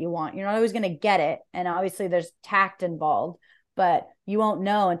ask for what you want. You're not always going to get it. And obviously there's tact involved, but you won't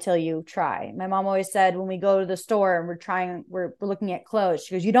know until you try. My mom always said, when we go to the store and we're looking at clothes,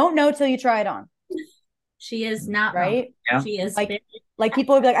 she goes, you don't know till you try it on. She is not right. Yeah. She is like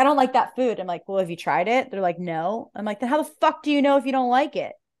people would be like, I don't like that food. I'm like, well, have you tried it? They're like, no. I'm like, then how the fuck do you know if you don't like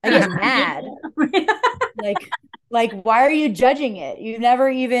it? I get mad. like, why are you judging it? You never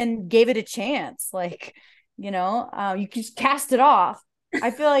even gave it a chance. Like, you just cast it off. I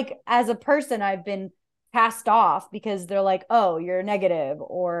feel like as a person, I've been cast off because they're like, oh, you're negative,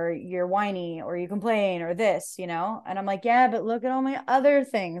 or you're whiny, or you complain, or this, and I'm like, yeah, but look at all my other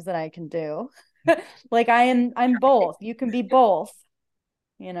things that I can do. Like I'm both. You can be both,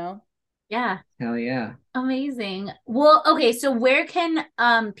 Yeah. Hell yeah. Amazing. Well, okay, so where can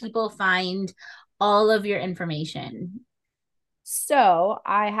people find all of your information? So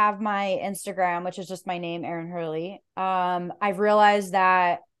I have my Instagram, which is just my name, Erin Herle. I've realized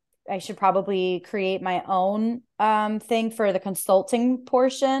that I should probably create my own thing for the consulting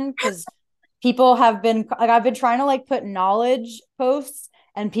portion, because people have been like, I've been trying to like put knowledge posts,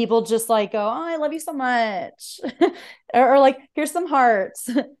 and people just like go, oh, I love you so much. or like, here's some hearts.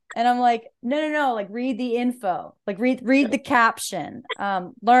 And I'm like, no, like read the info, like read the caption,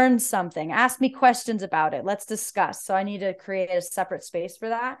 learn something, ask me questions about it. Let's discuss. So I need to create a separate space for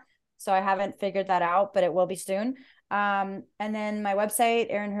that. So I haven't figured that out, but it will be soon. And then my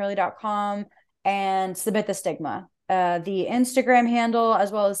website, erinherle.com, and Submit the Stigma. The Instagram handle, as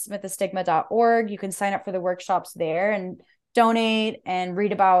well as submitthestigma.org. You can sign up for the workshops there and donate and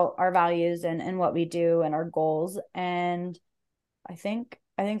read about our values and what we do and our goals. And I think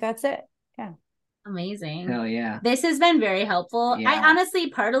that's it. Yeah. Amazing. Hell yeah. This has been very helpful. Yeah. I honestly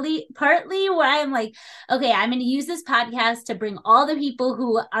partly where I'm like, okay, I'm going to use this podcast to bring all the people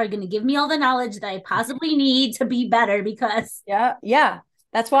who are going to give me all the knowledge that I possibly need to be better, because yeah.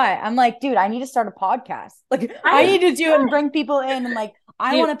 That's why I'm like, dude, I need to start a podcast. Like I need to do it and bring people in, and like,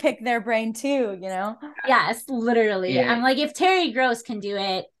 I want to pick their brain too, Yes, literally. Yeah. I'm like, if Terry Gross can do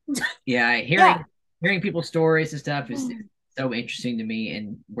it. Yeah. Hearing people's stories and stuff is so interesting to me,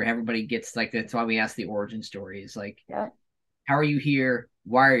 and where everybody gets like, that's why we ask the origin stories. Like, how are you here?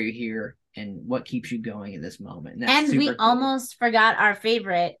 Why are you here? And what keeps you going in this moment? And we almost forgot our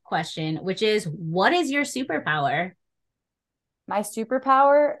favorite question, which is, what is your superpower? My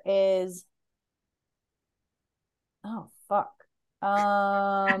superpower is, oh fuck,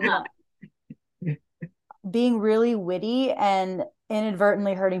 being really witty and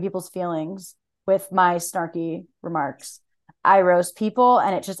inadvertently hurting people's feelings with my snarky remarks. I roast people,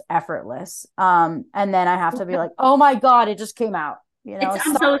 and it's just effortless. And then I have to be like, oh my god, it just came out. I'm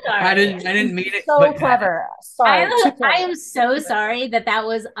so sorry. I didn't mean it. So clever. Sorry. I am so sorry that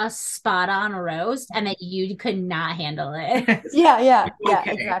was a spot on roast and that you could not handle it. Yeah,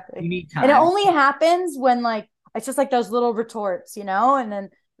 exactly. You need time. And it only happens when like, it's just like those little retorts, and then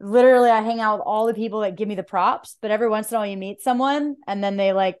literally I hang out with all the people that give me the props, but every once in a while you meet someone and then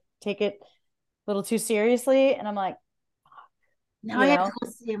they like take it a little too seriously. And I'm like, now I have to go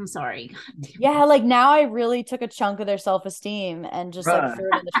see. I'm sorry. Yeah, like now I really took a chunk of their self-esteem and just like threw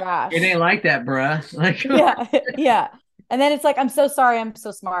it in the trash. It ain't like that, bruh. Like, yeah. And then it's like, I'm so sorry, I'm so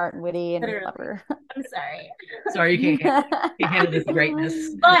smart and witty and Literally. clever. I'm sorry. Sorry, you can't handle this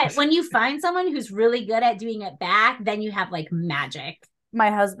greatness. But when you find someone who's really good at doing it back, then you have like magic. My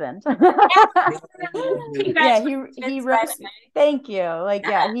husband. Yeah, he roasts. Thank you. Like,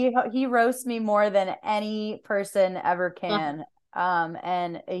 yeah, he roasts me more than any person ever can.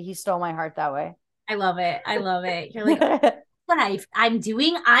 And he stole my heart that way. I love it. I love it. You're like, what I'm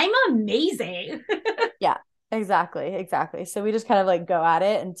doing, I'm amazing. Yeah, exactly. So we just kind of like go at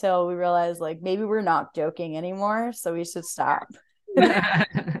it until we realize like maybe we're not joking anymore, so we should stop. Yeah.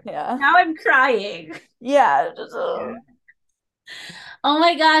 Now I'm crying. Yeah. Oh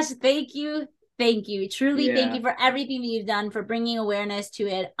my gosh, thank you. Thank you. Truly, thank you for everything that you've done, for bringing awareness to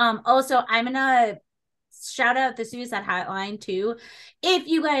it. Also, I'm gonna shout out the suicide hotline too. If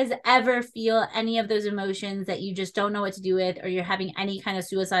you guys ever feel any of those emotions that you just don't know what to do with, or you're having any kind of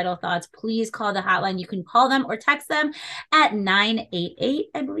suicidal thoughts, please call the hotline. You can call them or text them at 988,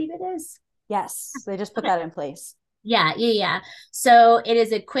 I believe it is. Yes, they just put that in place. Yeah. So it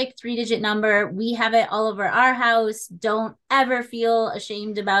is a quick 3-digit number. We have it all over our house. Don't ever feel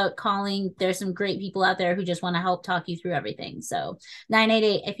ashamed about calling. There's some great people out there who just want to help talk you through everything. So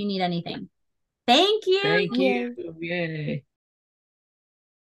 988 if you need anything. Thank you. Thank you. Yay.